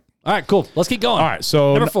 Yeah. Right. All right, cool. Let's keep going. All right,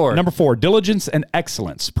 so number four, diligence and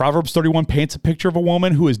excellence. Proverbs 31 paints a picture of a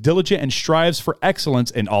woman who is diligent and strives for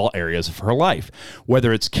excellence in all areas of her life.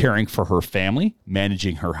 Whether it's caring for her family,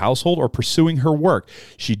 managing her household, or pursuing her work,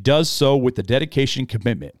 she does so with the dedication and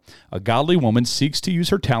commitment. A godly woman seeks to use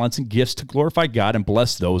her talents and gifts to glorify God and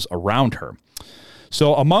bless those around her.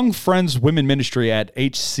 So Among Friends Women Ministry at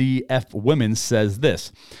HCF Women says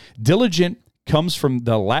this: diligent comes from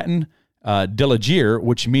the Latin diligere,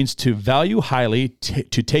 which means to value highly,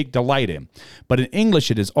 to take delight in. But in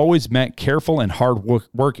English, it has always meant careful and hard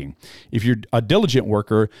working. If you're a diligent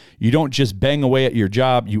worker, you don't just bang away at your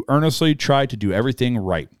job. You earnestly try to do everything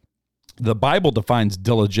right. The Bible defines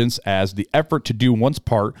diligence as the effort to do one's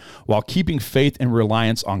part while keeping faith and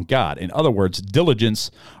reliance on God. In other words,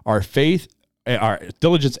 diligence and faith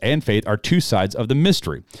are two sides of the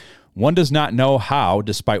mystery. One does not know how,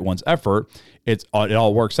 despite one's effort, it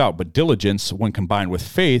all works out. But diligence, when combined with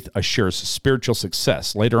faith, assures spiritual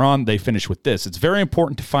success. Later on, they finish with this: it's very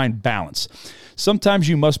important to find balance. Sometimes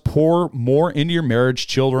you must pour more into your marriage,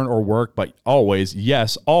 children, or work, but always,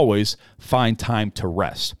 yes, always find time to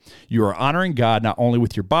rest. You are honoring God not only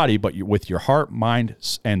with your body, but with your heart, mind,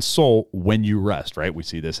 and soul when you rest, right? We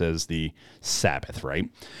see this as the Sabbath, right?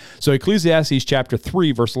 So Ecclesiastes chapter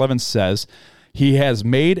 3, verse 11 says, He has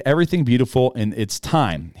made everything beautiful in its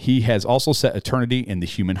time. He has also set eternity in the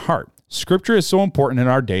human heart. Scripture is so important in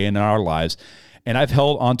our day and in our lives, and I've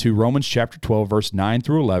held on to Romans chapter 12, verse 9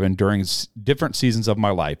 through 11 during different seasons of my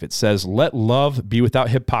life. It says, "Let love be without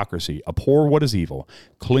hypocrisy, abhor what is evil,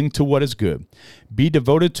 cling to what is good, be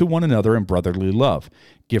devoted to one another in brotherly love,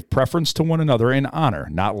 give preference to one another in honor,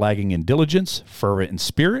 not lagging in diligence, fervent in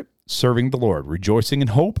spirit, serving the Lord, rejoicing in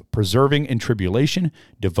hope, persevering in tribulation,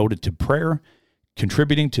 devoted to prayer,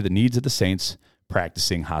 contributing to the needs of the saints,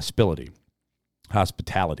 practicing hospitality."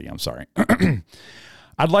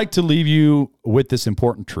 I'd like to leave you with this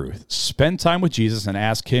important truth. Spend time with Jesus and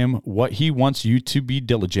ask him what he wants you to be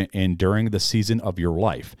diligent in during the season of your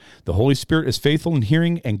life. The Holy Spirit is faithful in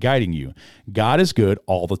hearing and guiding you. God is good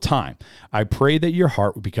all the time. I pray that your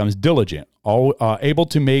heart becomes diligent, able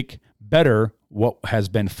to make better what has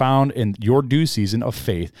been found in your due season of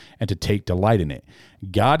faith and to take delight in it.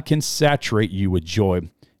 God can saturate you with joy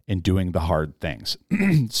in doing the hard things.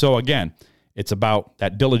 So again, it's about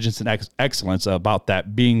that diligence and excellence, about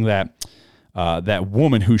that being that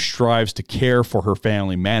woman who strives to care for her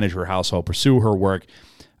family, manage her household, pursue her work,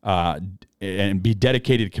 and be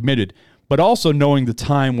dedicated, committed, but also knowing the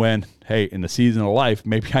time when, hey, in the season of life,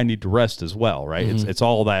 maybe I need to rest as well, right? Mm-hmm. It's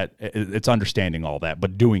all that, it's understanding all that,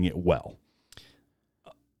 but doing it well.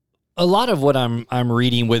 A lot of what I'm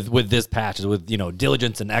reading with this passage, with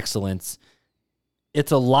diligence and excellence,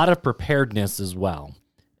 it's a lot of preparedness as well.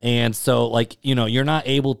 And so, you're not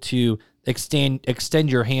able to extend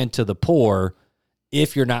your hand to the poor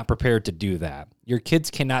if you're not prepared to do that. Your kids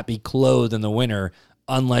cannot be clothed in the winter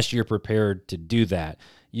unless you're prepared to do that.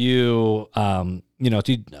 She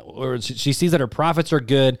sees that her profits are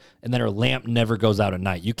good and that her lamp never goes out at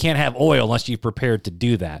night. You can't have oil unless you've prepared to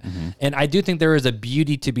do that. Mm-hmm. And I do think there is a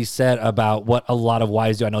beauty to be said about what a lot of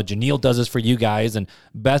wives do. I know Janelle does this for you guys, and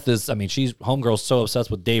Beth she's homegirl's so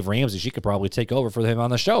obsessed with Dave Ramsey, she could probably take over for him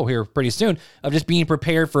on the show here pretty soon, of just being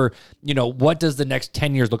prepared for, what does the next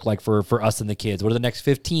 10 years look like for us and the kids? What are the next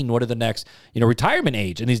 15? What are the next, retirement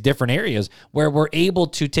age in these different areas where we're able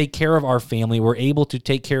to take care of our family, we're able to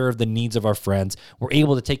take care of the needs of our friends, we're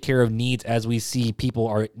able to take care of needs as we see people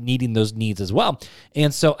are needing those needs as well.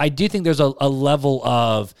 And so I do think there's a level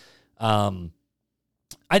of, I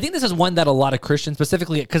think this is one that a lot of Christians,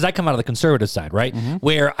 specifically, because I come out of the conservative side, right? Mm-hmm.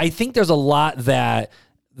 Where I think there's a lot that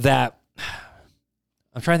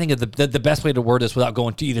I'm trying to think of the best way to word this without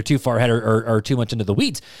going either too far ahead or too much into the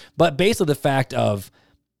weeds. But basically the fact of,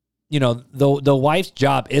 the wife's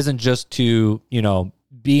job isn't just to,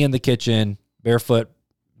 be in the kitchen, barefoot,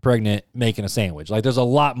 pregnant, making a sandwich. There's a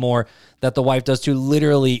lot more that the wife does to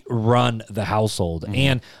literally run the household.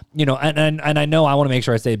 Mm-hmm. And I know I want to make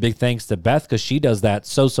sure I say a big thanks to Beth, because she does that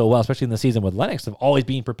so well, especially in the season with Lennox, of always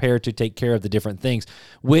being prepared to take care of the different things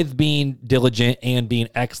with being diligent and being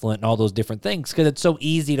excellent and all those different things, because it's so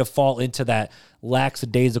easy to fall into that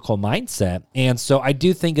lackadaisical mindset. And so I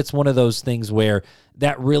do think it's one of those things where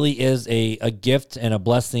that really is a gift and a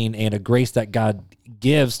blessing and a grace that God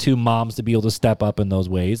gives to moms to be able to step up in those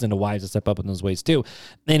ways, and to wives to step up in those ways too.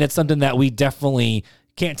 And it's something that we definitely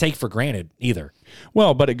can't take for granted either.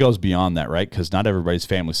 Well, but it goes beyond that, right? Because not everybody's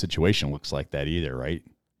family situation looks like that either, right?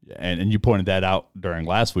 And you pointed that out during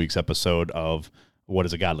last week's episode of What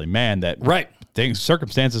is a Godly Man, that right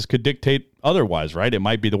circumstances could dictate otherwise, right? It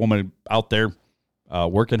might be the woman out there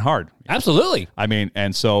working hard. Absolutely. I mean,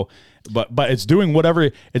 and so, but it's doing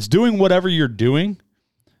whatever you're doing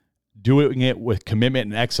it with commitment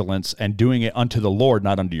and excellence, and doing it unto the Lord,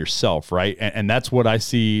 not unto yourself, right? And that's what I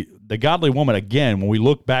see. The godly woman, again, when we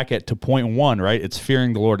look back to point one, right? It's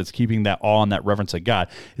fearing the Lord. It's keeping that awe and that reverence of God.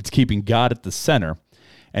 It's keeping God at the center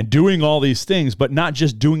and doing all these things, but not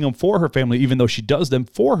just doing them for her family, even though she does them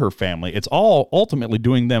for her family. It's all ultimately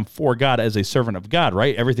doing them for God as a servant of God,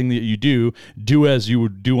 right? Everything that you do as you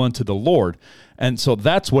would do unto the Lord. And so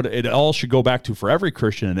that's what it all should go back to for every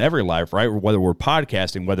Christian in every life, right? Whether we're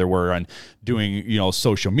podcasting, whether we're on doing,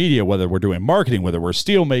 social media, whether we're doing marketing, whether we're a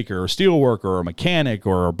steel maker or steel worker or a mechanic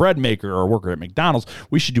or a bread maker or a worker at McDonald's,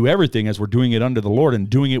 we should do everything as we're doing it unto the Lord and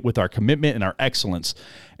doing it with our commitment and our excellence.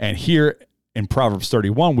 And here in Proverbs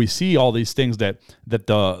 31, we see all these things that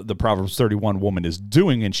the Proverbs 31 woman is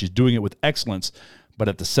doing, and she's doing it with excellence. But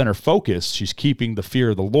at the center focus, she's keeping the fear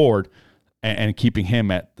of the Lord and keeping him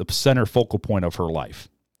at the center focal point of her life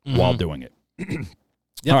while doing it.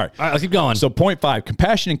 Yep. All right, let's keep going. So point 5,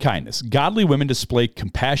 compassion and kindness. Godly women display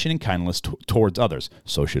compassion and kindness towards others.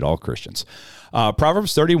 So should all Christians.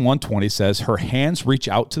 Proverbs 31:20 says, her hands reach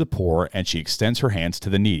out to the poor, and she extends her hands to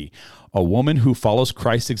the needy. A woman who follows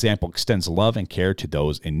Christ's example extends love and care to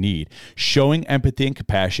those in need, showing empathy and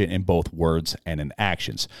compassion in both words and in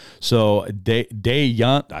actions. So Day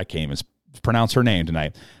Young, I can't even pronounce her name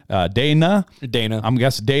tonight. Dana. I'm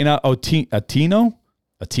guessing Dana Atino.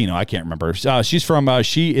 I can't remember. She's from,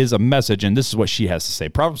 she is a message, and this is what she has to say.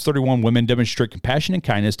 Proverbs 31, women demonstrate compassion and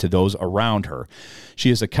kindness to those around her.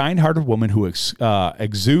 She is a kind-hearted woman who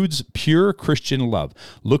exudes pure Christian love.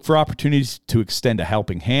 Look for opportunities to extend a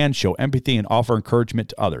helping hand, show empathy, and offer encouragement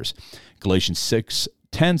to others. Galatians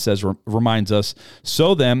 6:10 says, reminds us,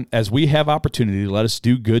 so then, as we have opportunity, let us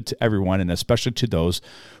do good to everyone, and especially to those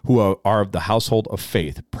who are of the household of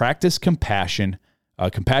faith. Practice compassionate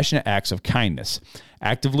acts of kindness.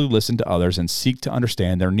 Actively listen to others and seek to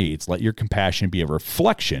understand their needs. Let your compassion be a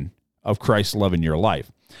reflection of Christ's love in your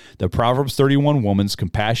life. The Proverbs 31 woman's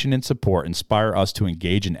compassion and support inspire us to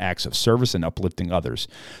engage in acts of service and uplifting others.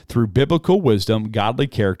 Through biblical wisdom, godly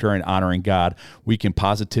character, and honoring God, we can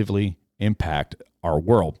positively impact our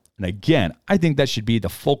world. And again, I think that should be the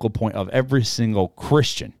focal point of every single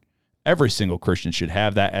Christian. Every single Christian should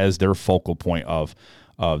have that as their focal point of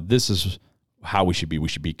this is how we should be. We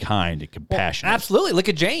should be kind and compassionate. Well, absolutely. Look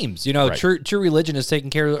at James. Right. True religion is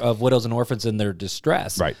taking care of widows and orphans in their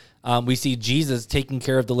distress. Right. We see Jesus taking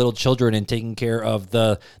care of the little children and taking care of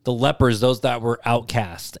the lepers, those that were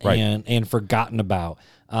outcast and forgotten about.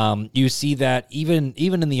 You see that even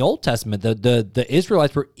in the Old Testament, the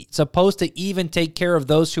Israelites were supposed to even take care of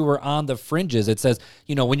those who were on the fringes. It says,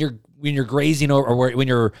 when you're grazing or when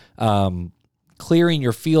you're clearing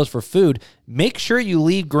your fields for food, make sure you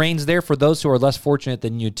leave grains there for those who are less fortunate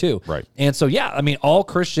than you too. Right. And so, all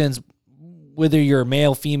Christians, whether you're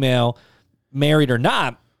male, female, married or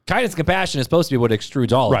not, kindness and compassion is supposed to be what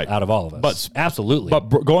extrudes out of all of us. But absolutely.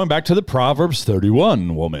 But going back to the Proverbs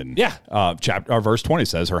 31 woman, verse 20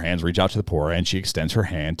 says her hands reach out to the poor and she extends her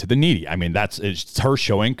hand to the needy. I mean, it's her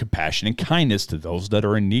showing compassion and kindness to those that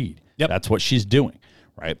are in need. Yep. That's what she's doing,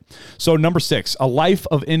 right? So number 6, a life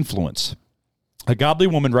of influence. A godly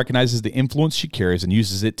woman recognizes the influence she carries and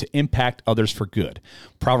uses it to impact others for good.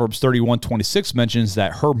 Proverbs 31:26 mentions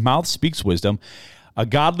that her mouth speaks wisdom. A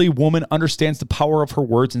godly woman understands the power of her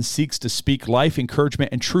words and seeks to speak life,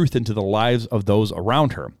 encouragement, and truth into the lives of those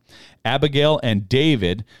around her. Abigail and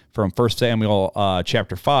David from 1 Samuel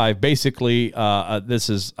chapter 5, basically, this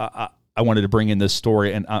is... I wanted to bring in this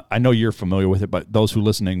story, and I know you're familiar with it, but those who are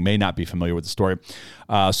listening may not be familiar with the story.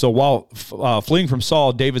 So while fleeing from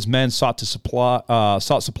Saul, David's men sought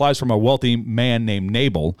supplies from a wealthy man named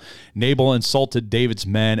Nabal. Nabal insulted David's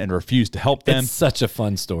men and refused to help them. It's such a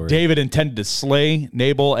fun story. David intended to slay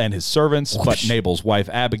Nabal and his servants, but Nabal's wife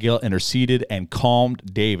Abigail interceded and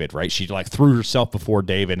calmed David, right? She threw herself before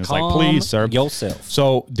David and was like, please, sir. Yourself.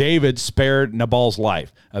 So David spared Nabal's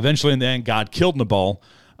life. Eventually, in the end, God killed Nabal.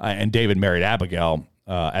 And David married Abigail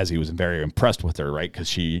as he was very impressed with her, right? Because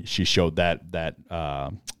she showed that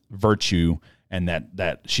virtue and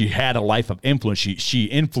that she had a life of influence. She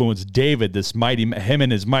influenced David, him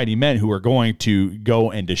and his mighty men who were going to go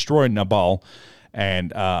and destroy Nabal.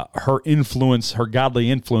 And her godly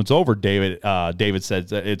influence over David. David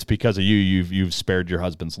said, "It's because of you. You've spared your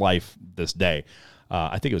husband's life this day."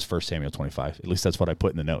 I think it was 1 Samuel 25. At least that's what I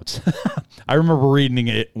put in the notes. I remember reading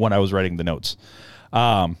it when I was writing the notes.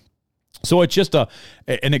 So it's just and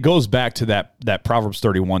it goes back to that Proverbs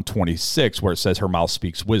 31:26 where it says her mouth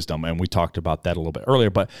speaks wisdom, and we talked about that a little bit earlier.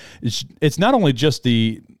 But it's not only just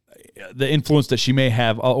the influence that she may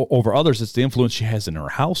have over others, it's the influence she has in her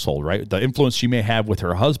household, right? The influence she may have with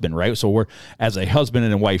her husband, right? So we're, as a husband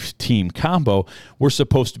and a wife team combo, we're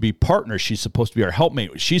supposed to be partners. She's supposed to be our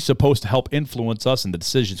helpmate. She's supposed to help influence us in the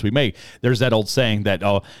decisions we make. There's that old saying that,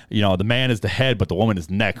 the man is the head, but the woman is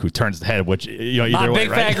the neck who turns the head, which, either My way,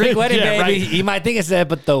 big right? fat Greek wedding, Yeah, baby. right. You might think it's that,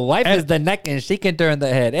 but the wife is the neck and she can turn the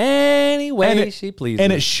head any way she pleases.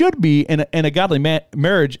 And it should be, in a godly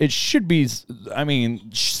marriage, it should be,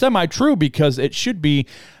 semi-true, because it should be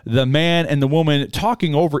the man and the woman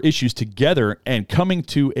talking over issues together and coming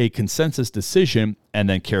to a consensus decision and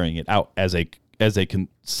then carrying it out as a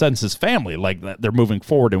consensus family, like they're moving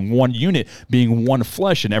forward in one unit, being one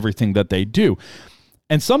flesh in everything that they do.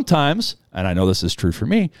 And sometimes, and I know this is true for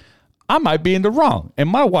me, I might be in the wrong. And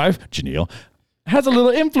my wife, Janelle, has a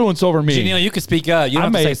little influence over me. Janelle, you can speak up. You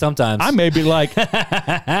don't have to say sometimes. I may be like,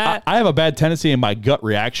 I have a bad tendency in my gut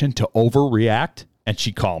reaction to overreact, and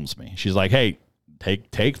she calms me. She's like, hey,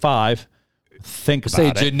 take 5. Think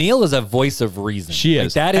about it. Janelle is a voice of reason. She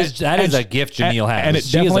is. That is a gift Janelle has. And it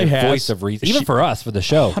she definitely is a has. voice of reason. Even for us, for the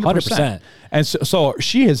show, 100%. And so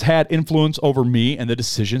she has had influence over me and the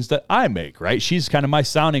decisions that I make, right? She's kind of my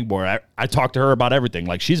sounding board. I talk to her about everything.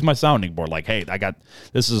 Like, she's my sounding board. Like, hey, I got,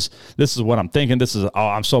 this is what I'm thinking. This is,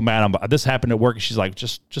 I'm so mad. This happened at work. And she's like,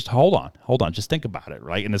 just hold on. Just think about it,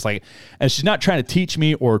 right? And it's like, and she's not trying to teach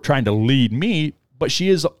me or trying to lead me, but she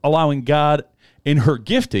is allowing God in her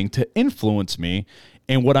gifting to influence me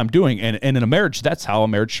in what I'm doing. And in a marriage, that's how a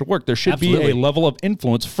marriage should work. There should be a level of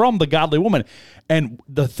influence from the godly woman. And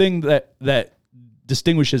the thing that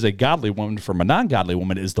distinguishes a godly woman from a non-godly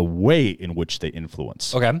woman is the way in which they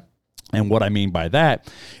influence. Okay. And what I mean by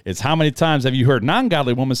that is, how many times have you heard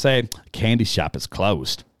non-godly women say, candy shop is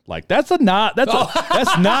closed? Like, that's not a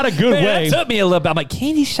good way. That took me a little bit. I'm like,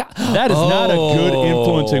 candy shop. That is not a good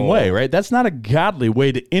influencing way, right? That's not a godly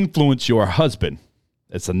way to influence your husband.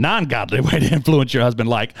 It's a non-godly way to influence your husband.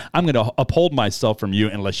 Like, I'm going to uphold myself from you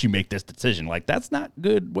unless you make this decision. Like, that's not a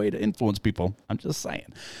good way to influence people. I'm just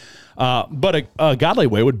saying. But a godly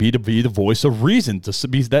way would be to be the voice of reason, to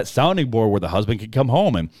be that sounding board where the husband can come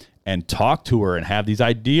home and talk to her and have these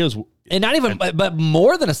ideas. And not even, but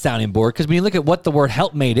more than a sounding board, because when you look at what the word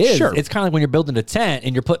helpmate is, sure, it's kind of like when you're building a tent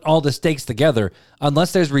and you're putting all the stakes together.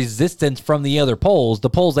 Unless there's resistance from the other poles, the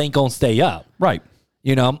poles ain't going to stay up. Right.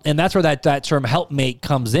 You know, and that's where that term helpmate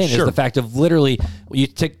comes in, sure, is the fact of literally you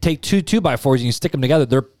take two 2x4s and you stick them together.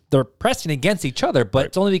 They're pressing against each other, but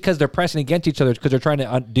It's only because they're pressing against each other because they're trying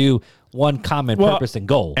to do one common purpose and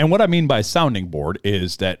goal. And what I mean by sounding board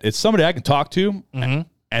is that it's somebody I can talk to,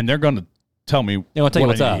 and they're going to tell me what I need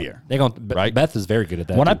what's to up. hear. They're going, right? Beth is very good at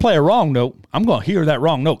that. When I play a wrong note, I'm going to hear that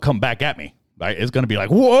wrong note come back at me. Right? It's going to be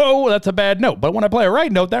like, whoa, that's a bad note. But when I play a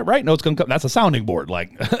right note, that right note's going to come. That's a sounding board.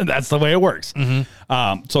 Like, that's the way it works.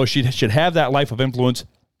 So she should have that life of influence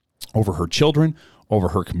over her children, over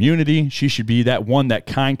her community. She should be that one, that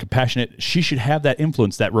kind, compassionate. She should have that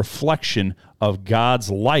influence, that reflection of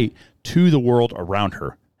God's light to the world around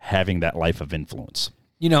her, having that life of influence.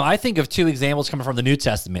 You know, I think of two examples coming from the New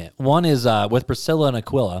Testament. One is with Priscilla and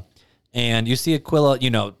Aquila. And you see Aquila,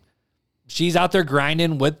 you know, she's out there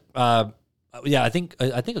grinding with... I think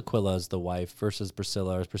Aquila is the wife versus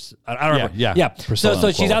Priscilla. I don't remember. Yeah. Priscilla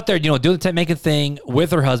so she's out there, you know, doing the tent making thing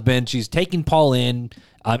with her husband. She's taking Paul in,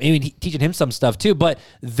 even teaching him some stuff too. But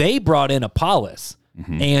they brought in Apollos,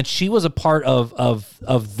 and she was a part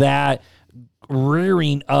of that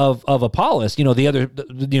rearing of Apollos. You know, the other,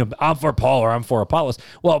 you know, I'm for Paul or I'm for Apollos.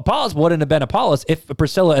 Well, Apollos wouldn't have been Apollos if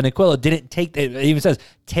Priscilla and Aquila didn't take. It even says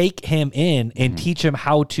take him in and teach him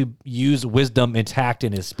how to use wisdom and tact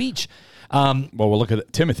in his speech. Well, we'll look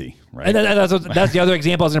at Timothy, right? And that's the other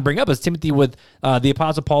example I was going to bring up is Timothy with the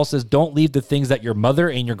Apostle Paul says, don't leave the things that your mother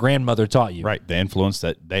and your grandmother taught you. Right, the influence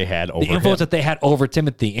that they had over that they had over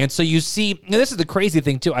Timothy. And so you see, and this is the crazy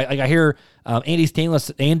thing too. I hear Andy Stanley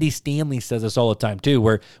says this all the time too,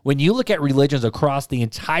 where when you look at religions across the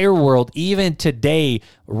entire world, even today,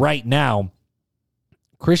 right now,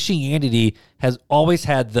 Christianity has always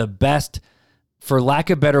had the best, for lack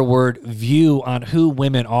of a better word, view on who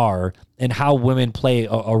women are and how women play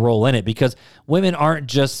a role in it. Because women aren't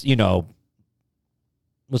just, you know,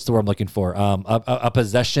 what's the word I'm looking for? A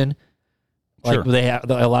possession. Like sure. They have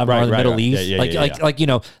a lot of them in the Middle East. Yeah. Like you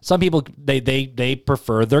know, some people they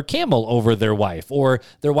prefer their camel over their wife, or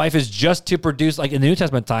their wife is just to produce. Like in the New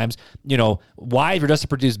Testament times, you know, wives were just to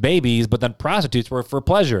produce babies, but then prostitutes were for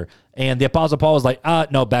pleasure. And the Apostle Paul was like,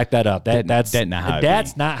 no, back that up. That's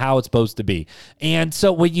not how it's supposed to be. And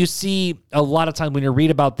so when you see a lot of times when you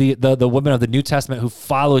read about the women of the New Testament who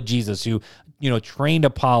followed Jesus, who, you know, trained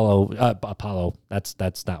Apollos,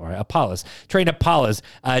 trained Apollos,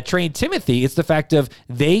 trained Timothy, it's the fact of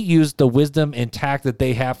they used the wisdom and tact that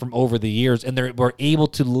they have from over the years, and they were able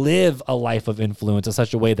to live a life of influence in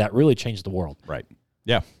such a way that really changed the world. Right.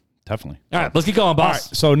 Yeah. Definitely. All right, let's keep going, boss. All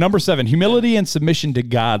right, so number 7, humility and submission to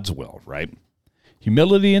God's will, right?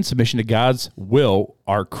 Humility and submission to God's will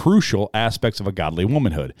are crucial aspects of a godly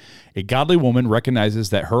womanhood. A godly woman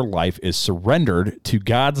recognizes that her life is surrendered to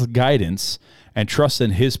God's guidance and trusts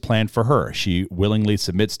in his plan for her. She willingly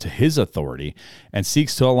submits to his authority and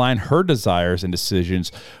seeks to align her desires and decisions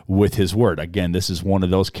with his word. Again, this is one of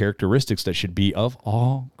those characteristics that should be of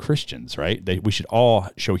all Christians, right? We should all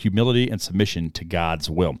show humility and submission to God's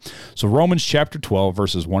will. So Romans chapter 12,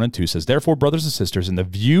 verses 1 and 2 says, "Therefore, brothers and sisters, in the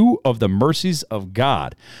view of the mercies of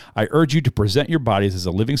God, I urge you to present your bodies as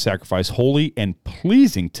a living sacrifice, holy and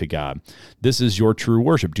pleasing to God. This is your true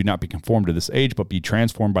worship. Do not be conformed to this age, but be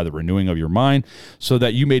transformed by the renewing of your mind, so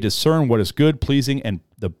that you may discern what is good, pleasing, and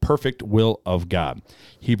the perfect will of God."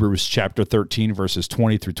 Hebrews chapter 13, verses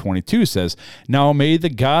 20 through 22 says, "Now may the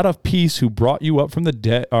God of peace, who brought you up from the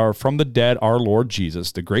dead, our Lord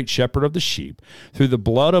Jesus, the great shepherd of the sheep, through the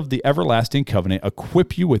blood of the everlasting covenant,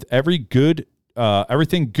 equip you with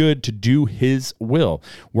everything good to do his will,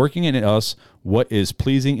 working in us what is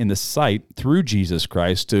pleasing in the sight through Jesus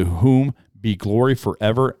Christ, to whom be glory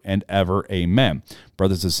forever and ever. Amen.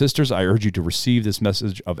 Brothers and sisters, I urge you to receive this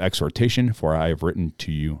message of exhortation, for I have written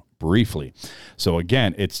to you briefly. So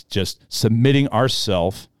again, it's just submitting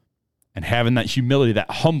ourselves and having that humility, that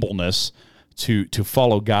humbleness to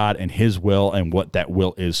follow God and his will and what that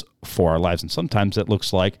will is for our lives. And sometimes it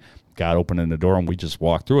looks like God opening the door and we just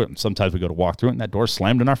walk through it. And sometimes we go to walk through it and that door's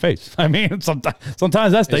slammed in our face. I mean,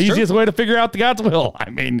 sometimes that's the easiest way to figure out the God's will.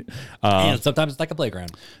 I mean, and sometimes it's like a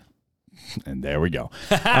playground. And there we go.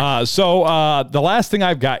 So the last thing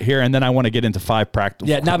I've got here, and then I want to get into 5 practical.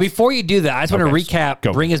 Yeah. Now, before you do that, I just want to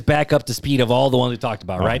recap, bring us back up to speed of all the ones we talked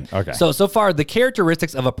about, right? Okay. So far, the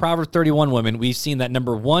characteristics of a Proverbs 31 woman, we've seen that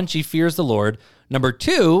number 1, she fears the Lord. Number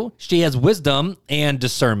 2, she has wisdom and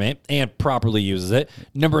discernment and properly uses it.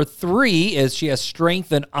 Number 3 is she has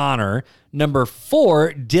strength and honor. Number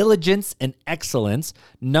 4, diligence and excellence.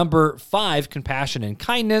 Number 5, compassion and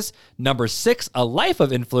kindness. Number 6, a life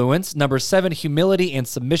of influence. Number 7, humility and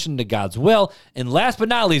submission to God's will. And last but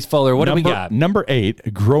not least, Fuller, what do we got? Number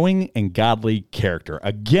 8, growing in godly character.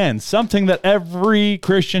 Again, something that every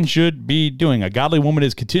Christian should be doing. A godly woman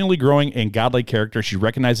is continually growing in godly character. She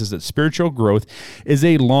recognizes that spiritual growth is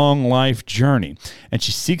a long life journey, and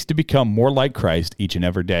she seeks to become more like Christ each and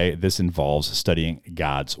every day. This involves studying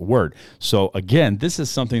God's word. So again, this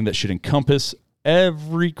is something that should encompass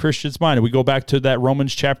every Christian's mind. And we go back to that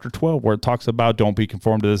Romans chapter 12, where it talks about don't be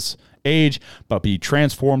conformed to this age, but be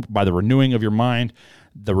transformed by the renewing of your mind.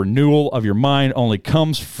 The renewal of your mind only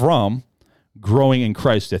comes from growing in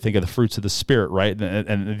Christ. I think of the fruits of the Spirit, right?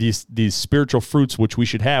 And these spiritual fruits which we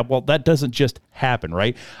should have, well, that doesn't just happen,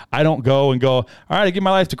 right? I don't go, all right, I give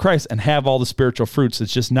my life to Christ and have all the spiritual fruits.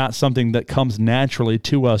 It's just not something that comes naturally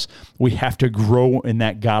to us. We have to grow in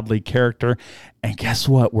that godly character. And guess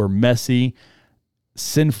what? We're messy,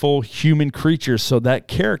 sinful human creatures, so that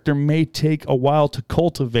character may take a while to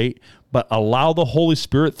cultivate, but allow the Holy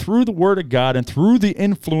Spirit through the Word of God and through the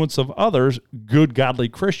influence of others, good godly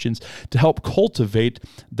Christians, to help cultivate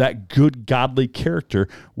that good godly character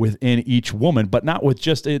within each woman, but not with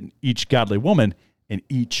just in each godly woman, in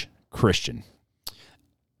each Christian.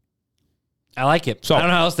 I like it. So I don't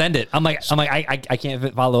know how else to end it. I'm like, I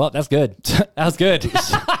can't follow up. That's good. That was good.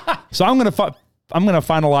 So I'm gonna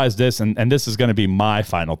finalize this, and this is gonna be my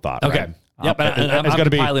final thought. Okay. Right? Yep, I'm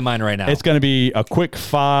compiling mine right now. It's going to be a quick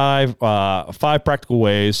five practical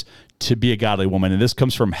ways to be a godly woman. And this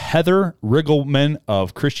comes from Heather Riggleman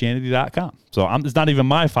of Christianity.com. So it's not even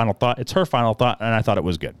my final thought. It's her final thought, and I thought it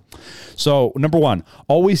was good. So number 1,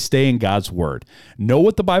 always stay in God's word. Know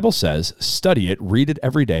what the Bible says, study it, read it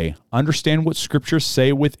every day, understand what scriptures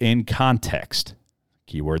say within context.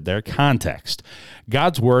 Keyword there, context.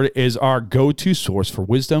 God's word is our go-to source for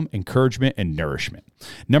wisdom, encouragement, and nourishment.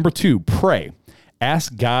 Number 2, pray.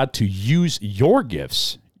 Ask God to use your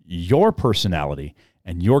gifts, your personality,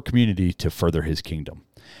 and your community to further his kingdom.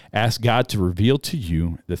 Ask God to reveal to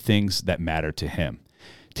you the things that matter to him.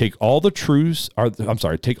 Take all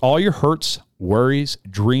your hurts, worries,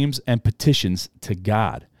 dreams, and petitions to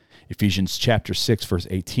God. Ephesians chapter 6, verse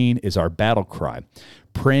 18 is our battle cry.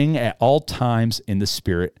 Praying at all times in the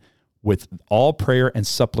Spirit with all prayer and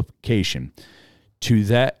supplication. To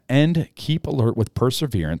that end, keep alert with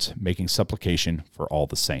perseverance, making supplication for all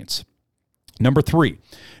the saints. Number 3,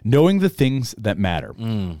 knowing the things that matter.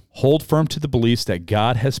 Hold firm to the beliefs that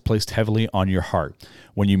God has placed heavily on your heart.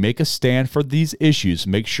 When you make a stand for these issues,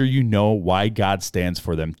 make sure you know why God stands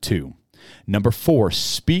for them too. Number 4,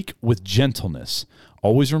 speak with gentleness.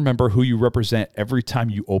 Always remember who you represent every time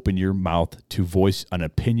you open your mouth to voice an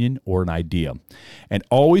opinion or an idea. And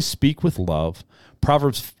always speak with love.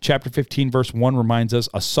 Proverbs chapter 15, verse 1 reminds us,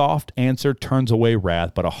 a soft answer turns away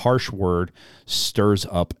wrath, but a harsh word stirs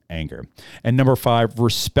up anger. And number 5,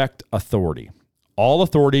 respect authority. All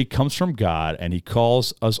authority comes from God, and he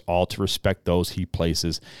calls us all to respect those he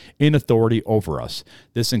places in authority over us.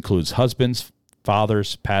 This includes husbands,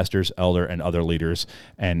 fathers, pastors, elder, and other leaders.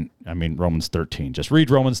 And I mean, Romans 13. Just read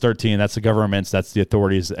Romans 13. That's the governments, that's the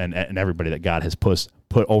authorities, and everybody that God has put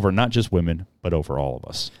over not just women, but over all of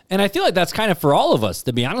us. And I feel like that's kind of for all of us,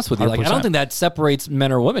 to be honest with you. 100%. Like, I don't think that separates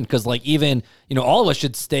men or women, because like even, all of us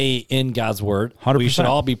should stay in God's word. 100%. We should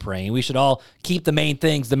all be praying. We should all keep the main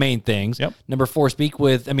things. Yep. Number 4, speak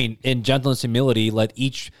with, in gentleness, humility, let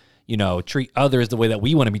each treat others the way that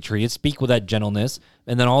we want to be treated, speak with that gentleness,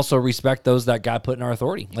 and then also respect those that God put in our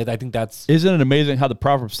authority. Like, I think that's... Isn't it amazing how the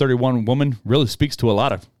Proverbs 31 woman really speaks to a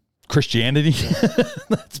lot of Christianity?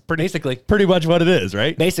 That's pretty much what it is,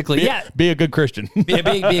 right? Basically, Be a good Christian. be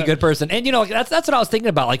a good person. And, that's what I was thinking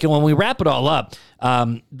about. Like, when we wrap it all up,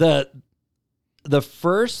 the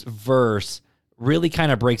first verse really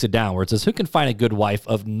kind of breaks it down, where it says, who can find a good wife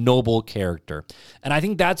of noble character? And I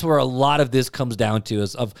think that's where a lot of this comes down to,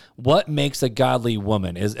 is of what makes a godly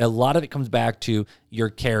woman. Is a lot of it comes back to your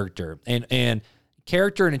character. And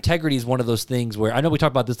character and integrity is one of those things where, I know we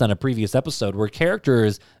talked about this on a previous episode, where character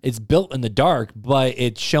it's built in the dark, but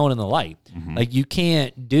it's shown in the light. Like, you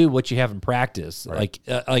can't do what you haven't practiced. Right.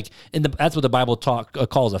 That's what the Bible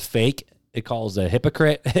calls a fake. It calls a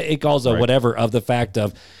hypocrite. It calls a whatever, of the fact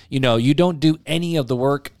of, you don't do any of the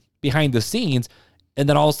work behind the scenes, and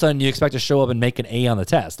then all of a sudden you expect to show up and make an A on the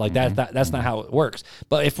test. Like, that's not how it works.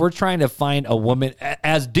 But if we're trying to find a woman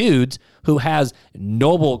as dudes who has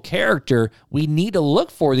noble character, we need to look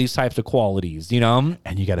for these types of qualities, And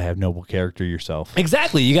you got to have noble character yourself.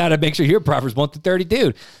 Exactly. You got to make sure you're a Proverbs 1-30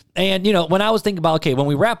 dude. And, when I was thinking about, okay, when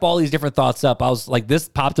we wrap all these different thoughts up, I was like, this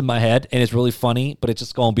popped in my head, and it's really funny, but it's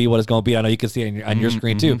just going to be what it's going to be. I know you can see it on your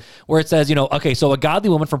screen too, where it says, okay, so a godly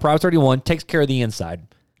woman from Proverbs 31 takes care of the inside,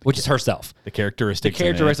 which is herself. The characteristics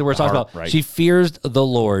where it's talking about. Right. She fears the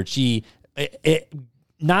Lord. In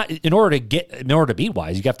order to be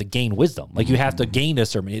wise, you have to gain wisdom. Like, you have to gain a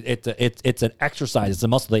certain. It's an exercise. It's a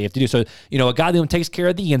muscle that you have to do. So a godly woman takes care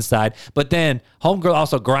of the inside, but then homegirl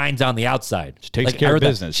also grinds on the outside. She takes care of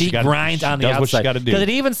business. She grinds on the outside. What she got to do. Because it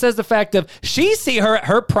even says the fact of she see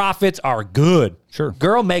her profits are good. Sure.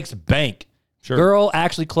 Girl makes bank. Sure. Girl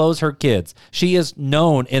actually clothes her kids. She is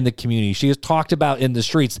known in the community. She is talked about in the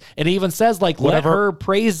streets. It even says let her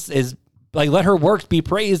works be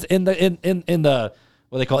praised in the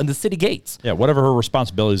what they call in the city gates. Yeah, whatever her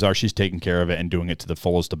responsibilities are, she's taking care of it and doing it to the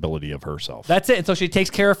fullest ability of herself. That's it. And so she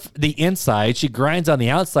takes care of the inside. She grinds on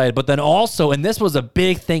the outside, but then also, and this was a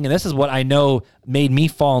big thing, and this is what I know made me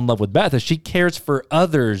fall in love with Beth, is she cares for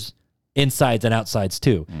others' insides and outsides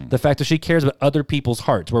too. The fact that she cares about other people's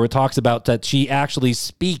hearts, where it talks about that she actually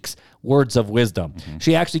speaks words of wisdom.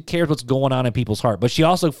 She actually cares what's going on in people's heart, but she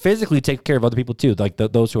also physically takes care of other people too, like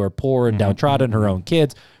those who are poor and downtrodden, her own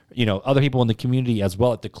kids, other people in the community as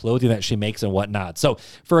well, at the clothing that she makes and whatnot. So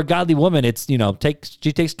for a godly woman, it's,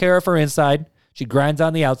 she takes care of her inside, she grinds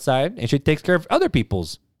on the outside, and she takes care of other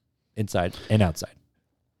people's inside and outside.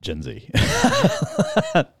 Gen Z.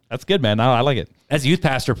 That's good, man. I like it. That's a youth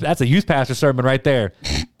pastor sermon right there.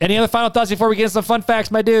 Any other final thoughts before we get into some fun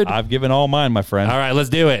facts, my dude? I've given all mine, my friend. All right, let's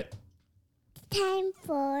do it. Time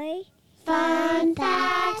for Fun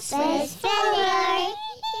Facts with Filler.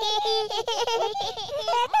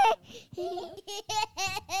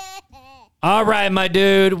 All right, my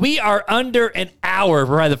dude. We are under an hour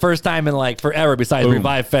for the first time in forever besides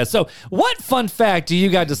Revive Fest. So what fun fact do you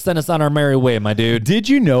got to send us on our merry way, my dude? Did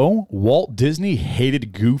you know Walt Disney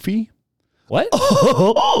hated Goofy? What?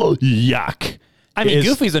 Oh, yuck. I mean,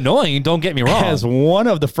 Goofy's annoying, don't get me wrong. As one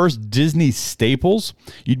of the first Disney staples,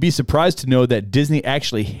 you'd be surprised to know that Disney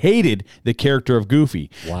actually hated the character of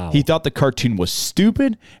Goofy. Wow. He thought the cartoon was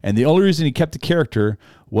stupid, and the only reason he kept the character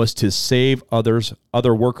was to save other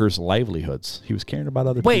workers' livelihoods. He was caring about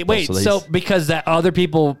other people. Wait, so because that other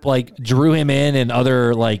people drew him in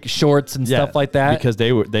other shorts and stuff like that? Because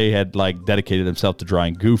they had dedicated themselves to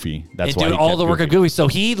drawing Goofy. That's why he all the work of Goofy. So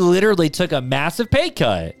he literally took a massive pay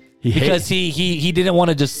cut. Because he didn't want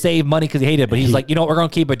to just save money because he hated it, but he's we're going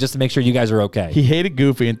to keep it just to make sure you guys are okay. He hated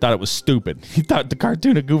Goofy and thought it was stupid. He thought the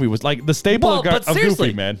cartoon of Goofy was the staple of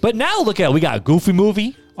Goofy, man. But now look at it. We got a Goofy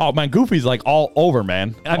movie. Oh, man, Goofy's all over,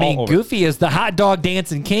 man. I mean, Goofy is the hot dog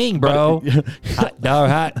dancing king, bro. Hot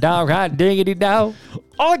dog, diggity dog.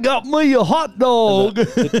 I got me a hot dog.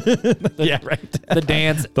 Yeah, right. The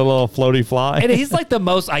dance. The little floaty fly. And he's the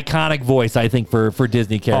most iconic voice, I think, for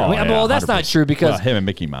Disney characters. Well, that's 100%. Not true because him and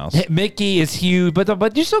Mickey Mouse. Mickey is huge,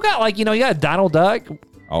 but you still got you got Donald Duck.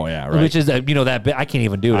 Oh yeah, right. Which is that bit. I can't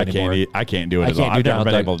even do it anymore. I can't do it. I've never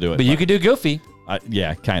been able to do it. But you can do Goofy.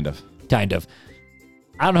 Yeah, kind of.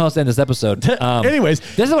 I don't know how to end this episode. Anyways,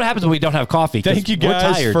 this is what happens when we don't have coffee. Thank you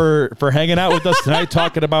guys for hanging out with us tonight,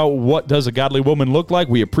 talking about what does a godly woman look like.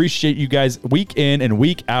 We appreciate you guys week in and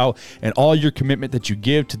week out and all your commitment that you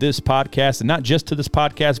give to this podcast, and not just to this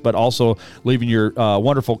podcast, but also leaving your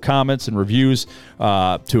wonderful comments and reviews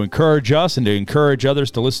to encourage us and to encourage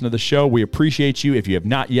others to listen to the show. We appreciate you. If you have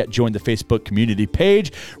not yet joined the Facebook community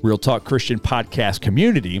page, Real Talk Christian Podcast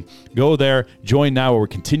Community, go there, join now, where we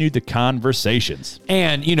continue the conversations.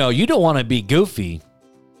 And, you don't want to be Goofy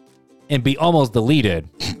and be almost deleted.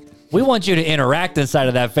 We want you to interact inside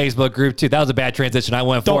of that Facebook group too. That was a bad transition. I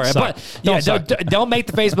went for it. But don't make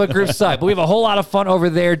the Facebook group suck. But we have a whole lot of fun over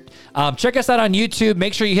there. Check us out on YouTube.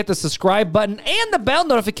 Make sure you hit the subscribe button and the bell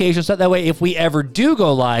notification so that way if we ever do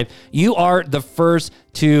go live, you are the first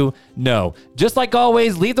to know. Just like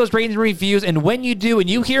always, leave those ratings and reviews. And when you do and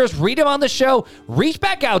you hear us read them on the show, reach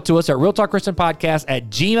back out to us at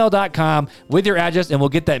realtalkchristianpodcast@gmail.com with your address, and we'll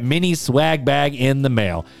get that mini swag bag in the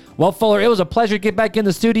mail. Well, Fuller, it was a pleasure to get back in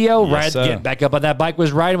the studio. Yes, Getting back up on that bike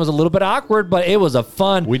was riding was a little bit awkward, but it was a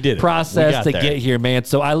fun process to get here, man.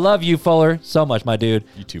 So I love you, Fuller, so much, my dude.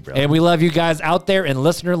 You too, brother. And we love you guys out there in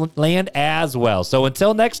listener land as well. So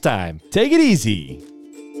until next time, take it easy.